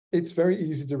 it's very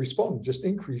easy to respond. Just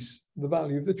increase the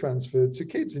value of the transfer to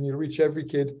kids, and you reach every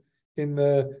kid in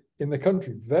the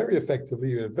country very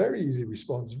effectively. A very easy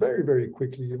response, very, very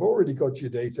quickly. You've already got your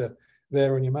data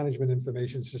there on your management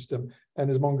information system. And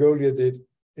as Mongolia did,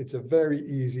 it's a very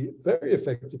easy, very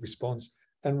effective response,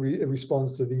 and it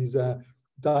responds to these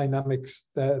dynamics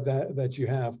that you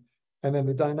have. And then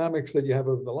the dynamics that you have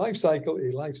over the life cycle,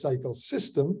 a life cycle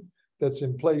system that's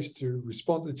in place to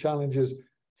respond to challenges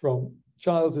from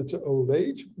childhood to old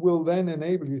age, will then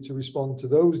enable you to respond to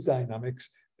those dynamics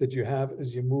that you have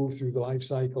as you move through the life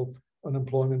cycle.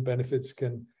 Unemployment benefits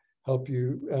can help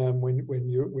you when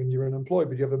you're unemployed,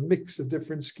 but you have a mix of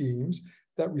different schemes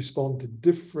that respond to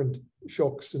different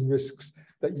shocks and risks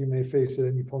that you may face at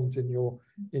any point in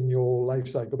your life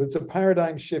cycle. But it's a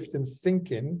paradigm shift in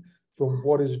thinking from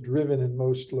what is driven in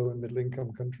most low and middle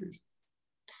income countries.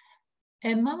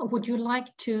 Emma, would you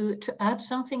like to add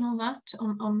something on that,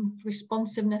 on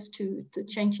responsiveness to the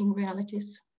changing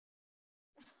realities?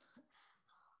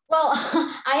 Well,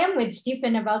 I am with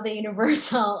Stephen about the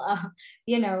universal,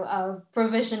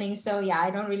 provisioning. So yeah,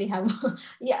 I don't really have,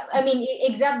 I mean,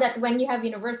 except that when you have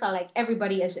universal, like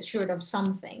everybody is assured of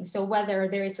something. So whether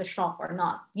there is a shock or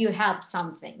not, you have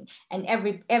something, and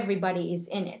everybody is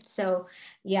in it. So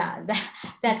yeah,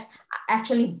 that's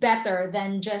actually better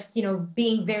than just,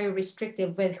 being very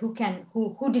restrictive with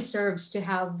who deserves to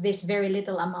have this very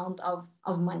little amount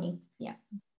of money. Yeah.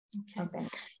 Okay.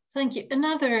 Thank you.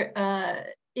 Another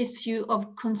issue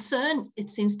of concern, it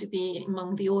seems to be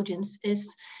among the audience,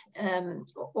 is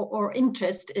or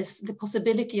interest is the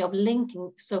possibility of linking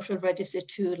social registry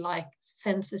to like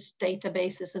census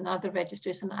databases and other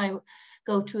registries. And I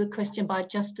go to a question by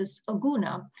Justice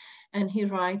Oguna, and he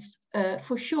writes,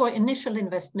 for sure, initial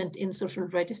investment in social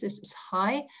registries is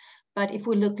high, But if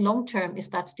we look long term, is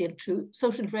that still true?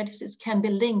 Social registries can be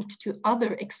linked to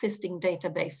other existing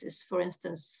databases, for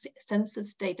instance,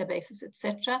 census databases,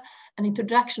 etc. An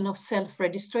introduction of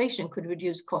self-registration could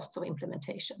reduce costs of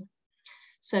implementation.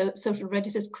 So social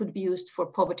registries could be used for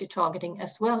poverty targeting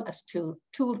as well as tool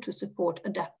to support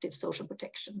adaptive social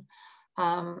protection.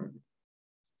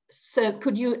 So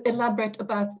could you elaborate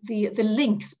about the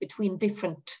links between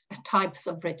different types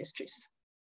of registries?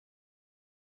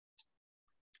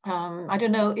 I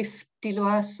don't know if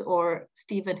Diloas or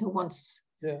Stephen who wants.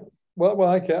 Yeah, well,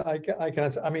 I can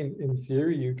answer. I mean, in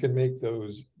theory, you can make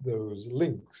those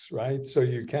links, right? So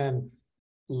you can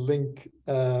link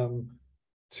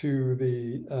to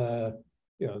the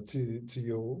to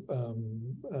your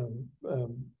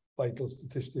vital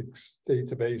statistics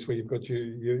database where you've got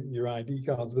your ID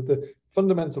cards. But the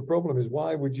fundamental problem is,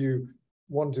 why would you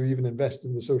want to even invest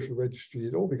in the social registry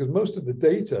at all? Because most of the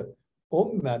data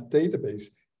on that database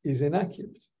is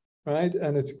inaccurate, right?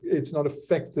 And it's not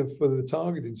effective for the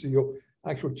targeting. So your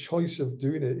actual choice of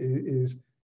doing it is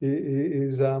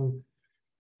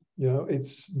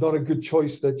it's not a good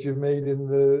choice that you've made in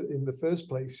the first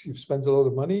place. You've spent a lot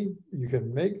of money. You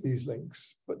can make these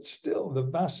links, but still the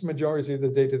vast majority of the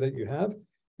data that you have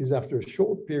is, after a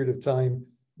short period of time,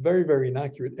 very, very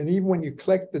inaccurate. And even when you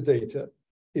collect the data,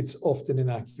 it's often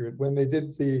inaccurate. When they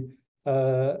did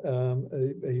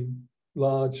a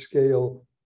large scale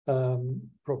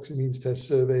proxy means test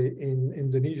survey in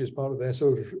Indonesia as part of their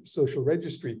social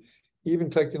registry, even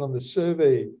collecting on the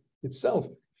survey itself,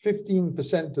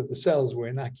 15% of the cells were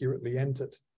inaccurately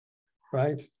entered,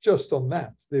 right? Just on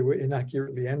that, they were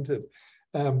inaccurately entered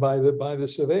by the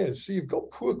surveyors. So you've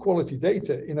got poor quality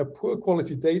data in a poor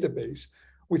quality database,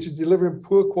 which is delivering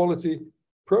poor quality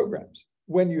programs,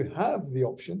 when you have the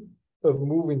option of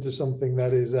moving to something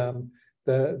that is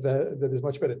that is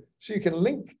much better. So you can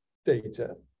link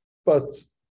data, but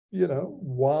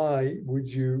why would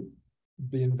you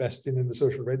be investing in the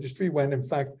social registry when, in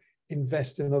fact,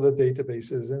 invest in other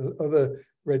databases and other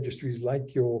registries,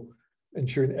 like you're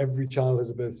ensuring every child has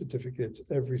a birth certificate,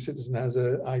 every citizen has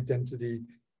an identity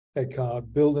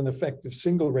card, build an effective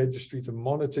single registry to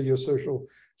monitor your social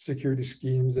security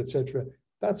schemes, etc.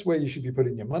 That's where you should be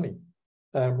putting your money,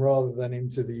 rather than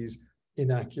into these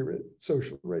inaccurate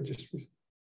social registries.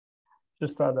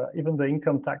 Just that even the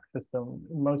income tax system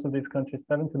in most of these countries,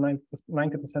 70 to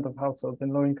 90% of households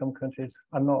in low-income countries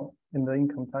are not in the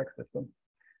income tax system,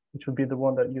 which would be the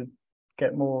one that you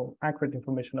get more accurate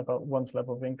information about one's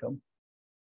level of income.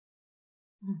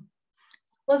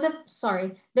 Well,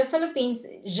 the Philippines,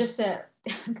 just a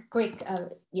quick,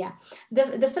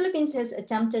 the Philippines has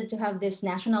attempted to have this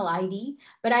national ID,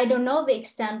 but I don't know the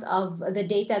extent of the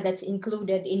data that's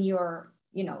included in your,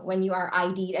 when you are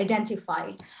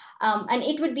identified. And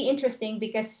it would be interesting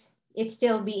because it's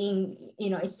still being,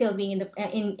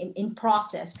 in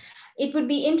process. It would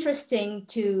be interesting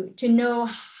to know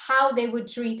how they would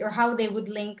treat or how they would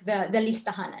link the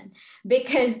Listahanan,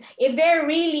 because if they're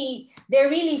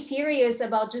really serious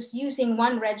about just using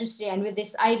one registry and with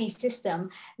this ID system,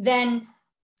 then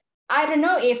I don't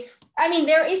know if,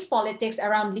 there is politics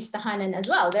around Listahanan as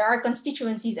well. There are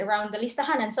constituencies around the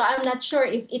Listahanan, so I'm not sure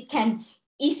if it can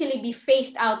easily be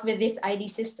phased out with this ID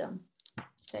system.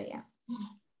 So yeah.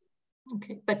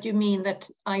 Okay, but you mean that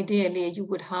ideally you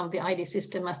would have the ID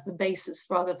system as the basis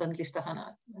rather than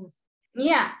Listahanan?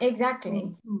 Yeah,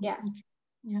 exactly. Yeah.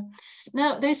 Yeah.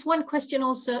 Now there's one question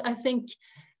also, I think,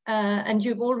 and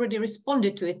you've already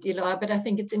responded to it, Diloa, but I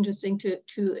think it's interesting to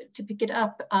pick it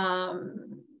up.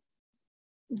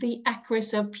 The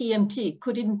accuracy of PMT,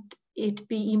 couldn't it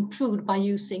be improved by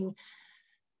using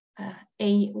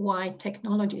AI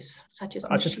technologies such as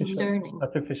machine learning?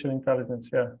 Artificial intelligence,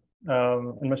 yeah.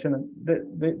 And machine,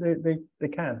 they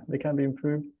can be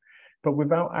improved, but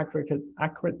without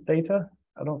accurate data,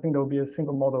 I don't think there will be a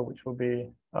single model which will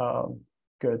be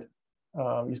good.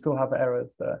 You still have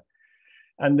errors there,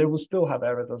 and they will still have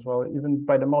errors as well, even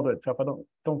by the model itself. I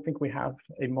don't think we have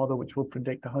a model which will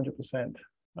predict 100%.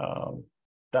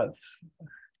 That's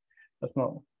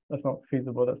not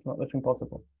feasible. That's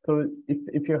impossible. So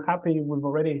if you're happy with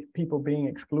already people being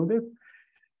excluded,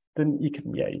 then you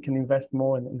can invest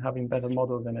more in having better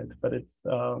models in it. But it's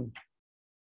I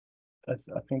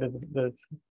think there's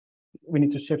we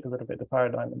need to shift a little bit the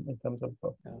paradigm in terms of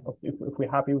if we're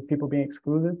happy with people being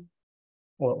excluded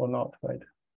or not, right?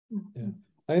 Yeah.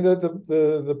 I mean,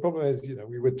 the problem is,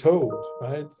 we were told,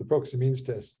 right, the proxy means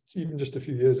test, even just a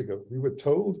few years ago, we were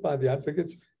told by the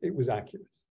advocates it was accurate,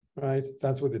 right?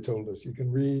 That's what they told us. You can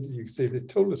read, you can say they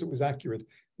told us it was accurate.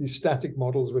 These static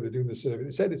models where they're doing the survey,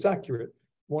 they said it's accurate,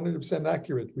 100%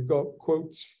 accurate. We've got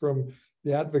quotes from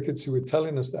the advocates who were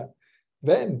telling us that.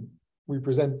 Then we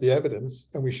present the evidence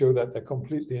and we show that they're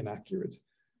completely inaccurate.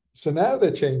 So now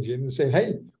they're changing and saying,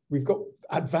 hey, we've got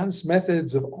advanced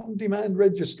methods of on-demand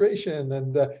registration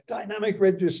and dynamic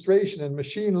registration and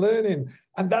machine learning,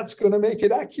 and that's going to make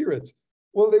it accurate.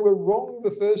 Well, they were wrong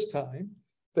the first time.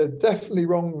 They're definitely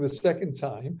wrong the second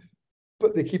time,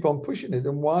 but they keep on pushing it.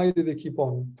 And why do they keep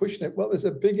on pushing it? Well, there's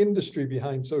a big industry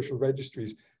behind social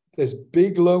registries. There's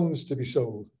big loans to be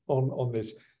sold on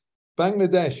this.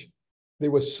 Bangladesh, they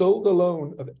were sold a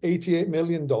loan of $88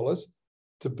 million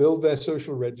to build their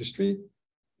social registry.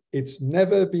 It's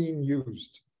never been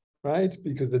used, right?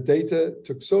 Because the data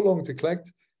took so long to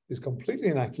collect, is completely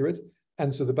inaccurate.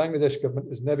 And so the Bangladesh government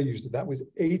has never used it. That was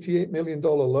 $88 million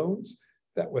loans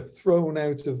that were thrown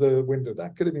out of the window.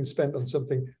 That could have been spent on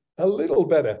something a little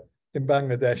better in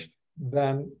Bangladesh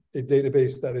than a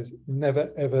database that is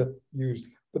never, ever used.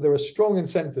 But there are strong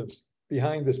incentives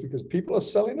behind this because people are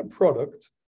selling a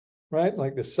product, right?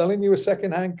 Like they're selling you a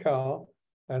secondhand car,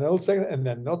 an old second, and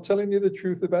they're not telling you the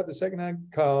truth about the secondhand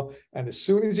car. And as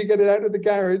soon as you get it out of the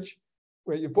garage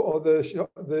where you bought, or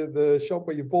the shop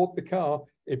where you bought the car,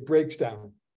 it breaks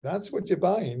down. That's what you're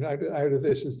buying out of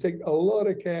this. Is take a lot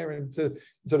of care into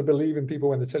sort of believing people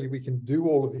when they tell you we can do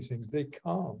all of these things. They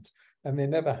can't, and they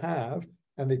never have,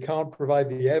 and they can't provide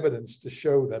the evidence to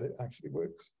show that it actually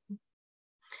works.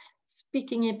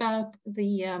 Speaking about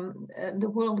the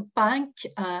World Bank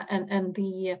and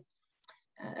the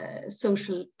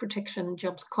Social Protection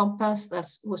Jobs Compass that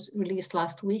was released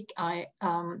last week, I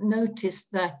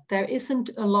noticed that there isn't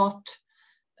a lot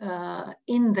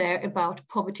in there about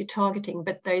poverty targeting,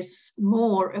 but there's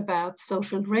more about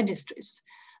social registries.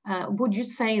 Would you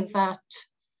say that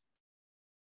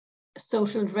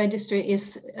social registry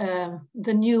is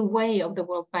the new way of the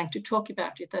World Bank to talk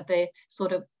about it, that they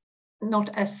sort of not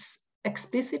as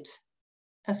explicit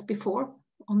as before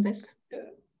on this?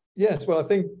 Yes, well, I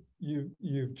think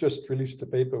you've just released a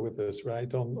paper with us,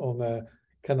 right, on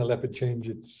can a leopard change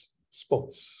its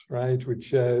spots, right,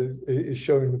 which is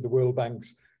showing with the World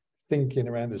Bank's thinking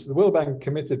around this. The World Bank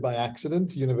committed by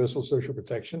accident to universal social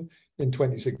protection in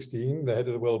 2016. The head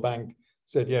of the World Bank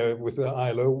said, yeah, with the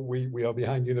ILO, we are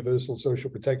behind universal social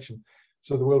protection.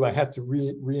 So the World Bank had to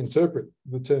reinterpret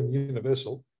the term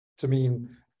universal to mean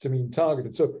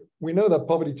targeted. So we know that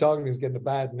poverty targeting is getting a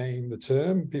bad name, the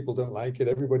term. People don't like it.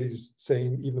 Everybody's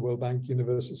saying, even the World Bank,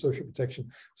 universal social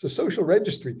protection. So social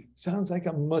registry sounds like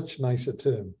a much nicer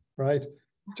term, right?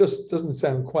 Just doesn't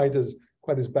sound quite as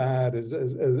bad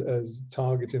as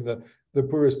targeting the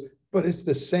poorest, but it's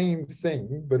the same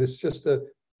thing, but it's just a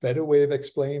better way of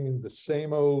explaining the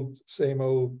same old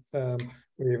way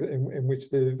in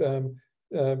which they've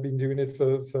been doing it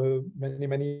for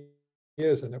many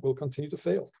years, and it will continue to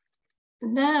fail.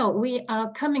 Now we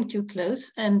are coming to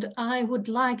close, and I would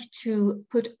like to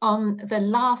put on the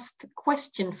last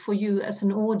question for you as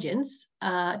an audience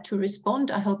to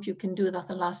respond. I hope you can do that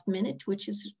the last minute, which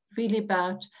is really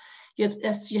about,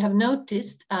 as you have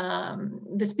noticed,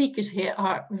 the speakers here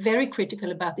are very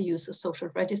critical about the use of social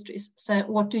registries. So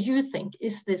what do you think?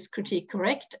 Is this critique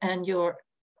correct? And your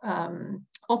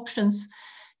options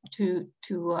to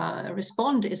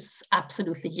respond is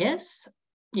absolutely yes,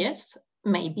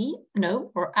 maybe,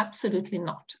 no, or absolutely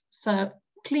not. So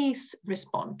please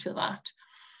respond to that.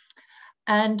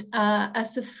 And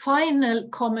as a final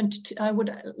comment, I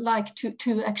would like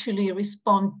to actually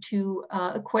respond to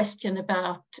a question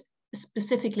about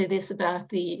specifically this about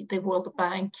the World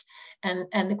Bank,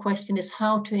 and the question is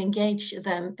how to engage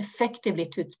them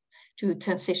effectively to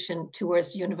transition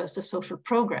towards universal social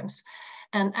programs.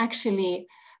 And actually,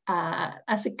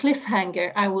 as a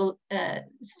cliffhanger, I will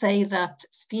say that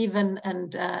Stephen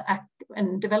and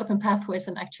Development Pathways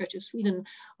and Act Church of Sweden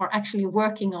are actually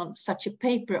working on such a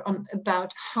paper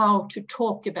about how to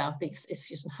talk about these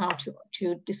issues and how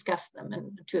to discuss them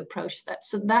and to approach that.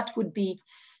 So that would be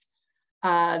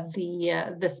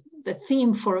the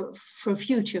theme for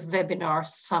future webinars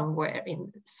somewhere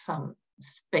in some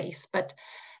space. But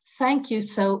thank you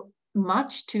so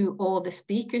much to all the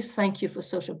speakers. Thank you for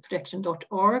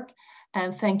socialprotection.org,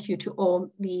 and thank you to all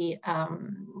the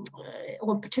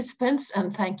all participants,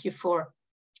 and thank you for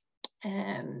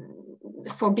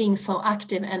being so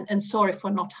active, and sorry for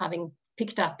not having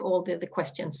picked up all the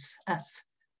questions as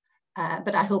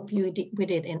but I hope we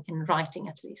did in writing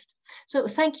at least. So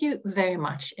thank you very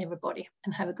much, everybody,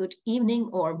 and have a good evening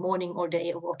or morning or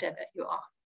day or whatever you are.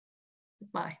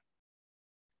 Goodbye.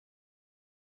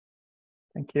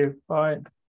 Thank you. Bye.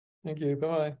 Thank you.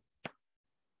 Bye.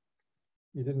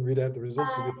 You didn't read out the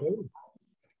results of the poll.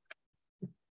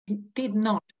 It did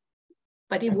not,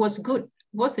 but it was good,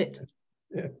 was it?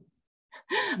 Yeah.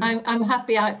 I'm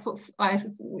happy I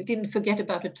didn't forget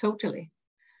about it totally.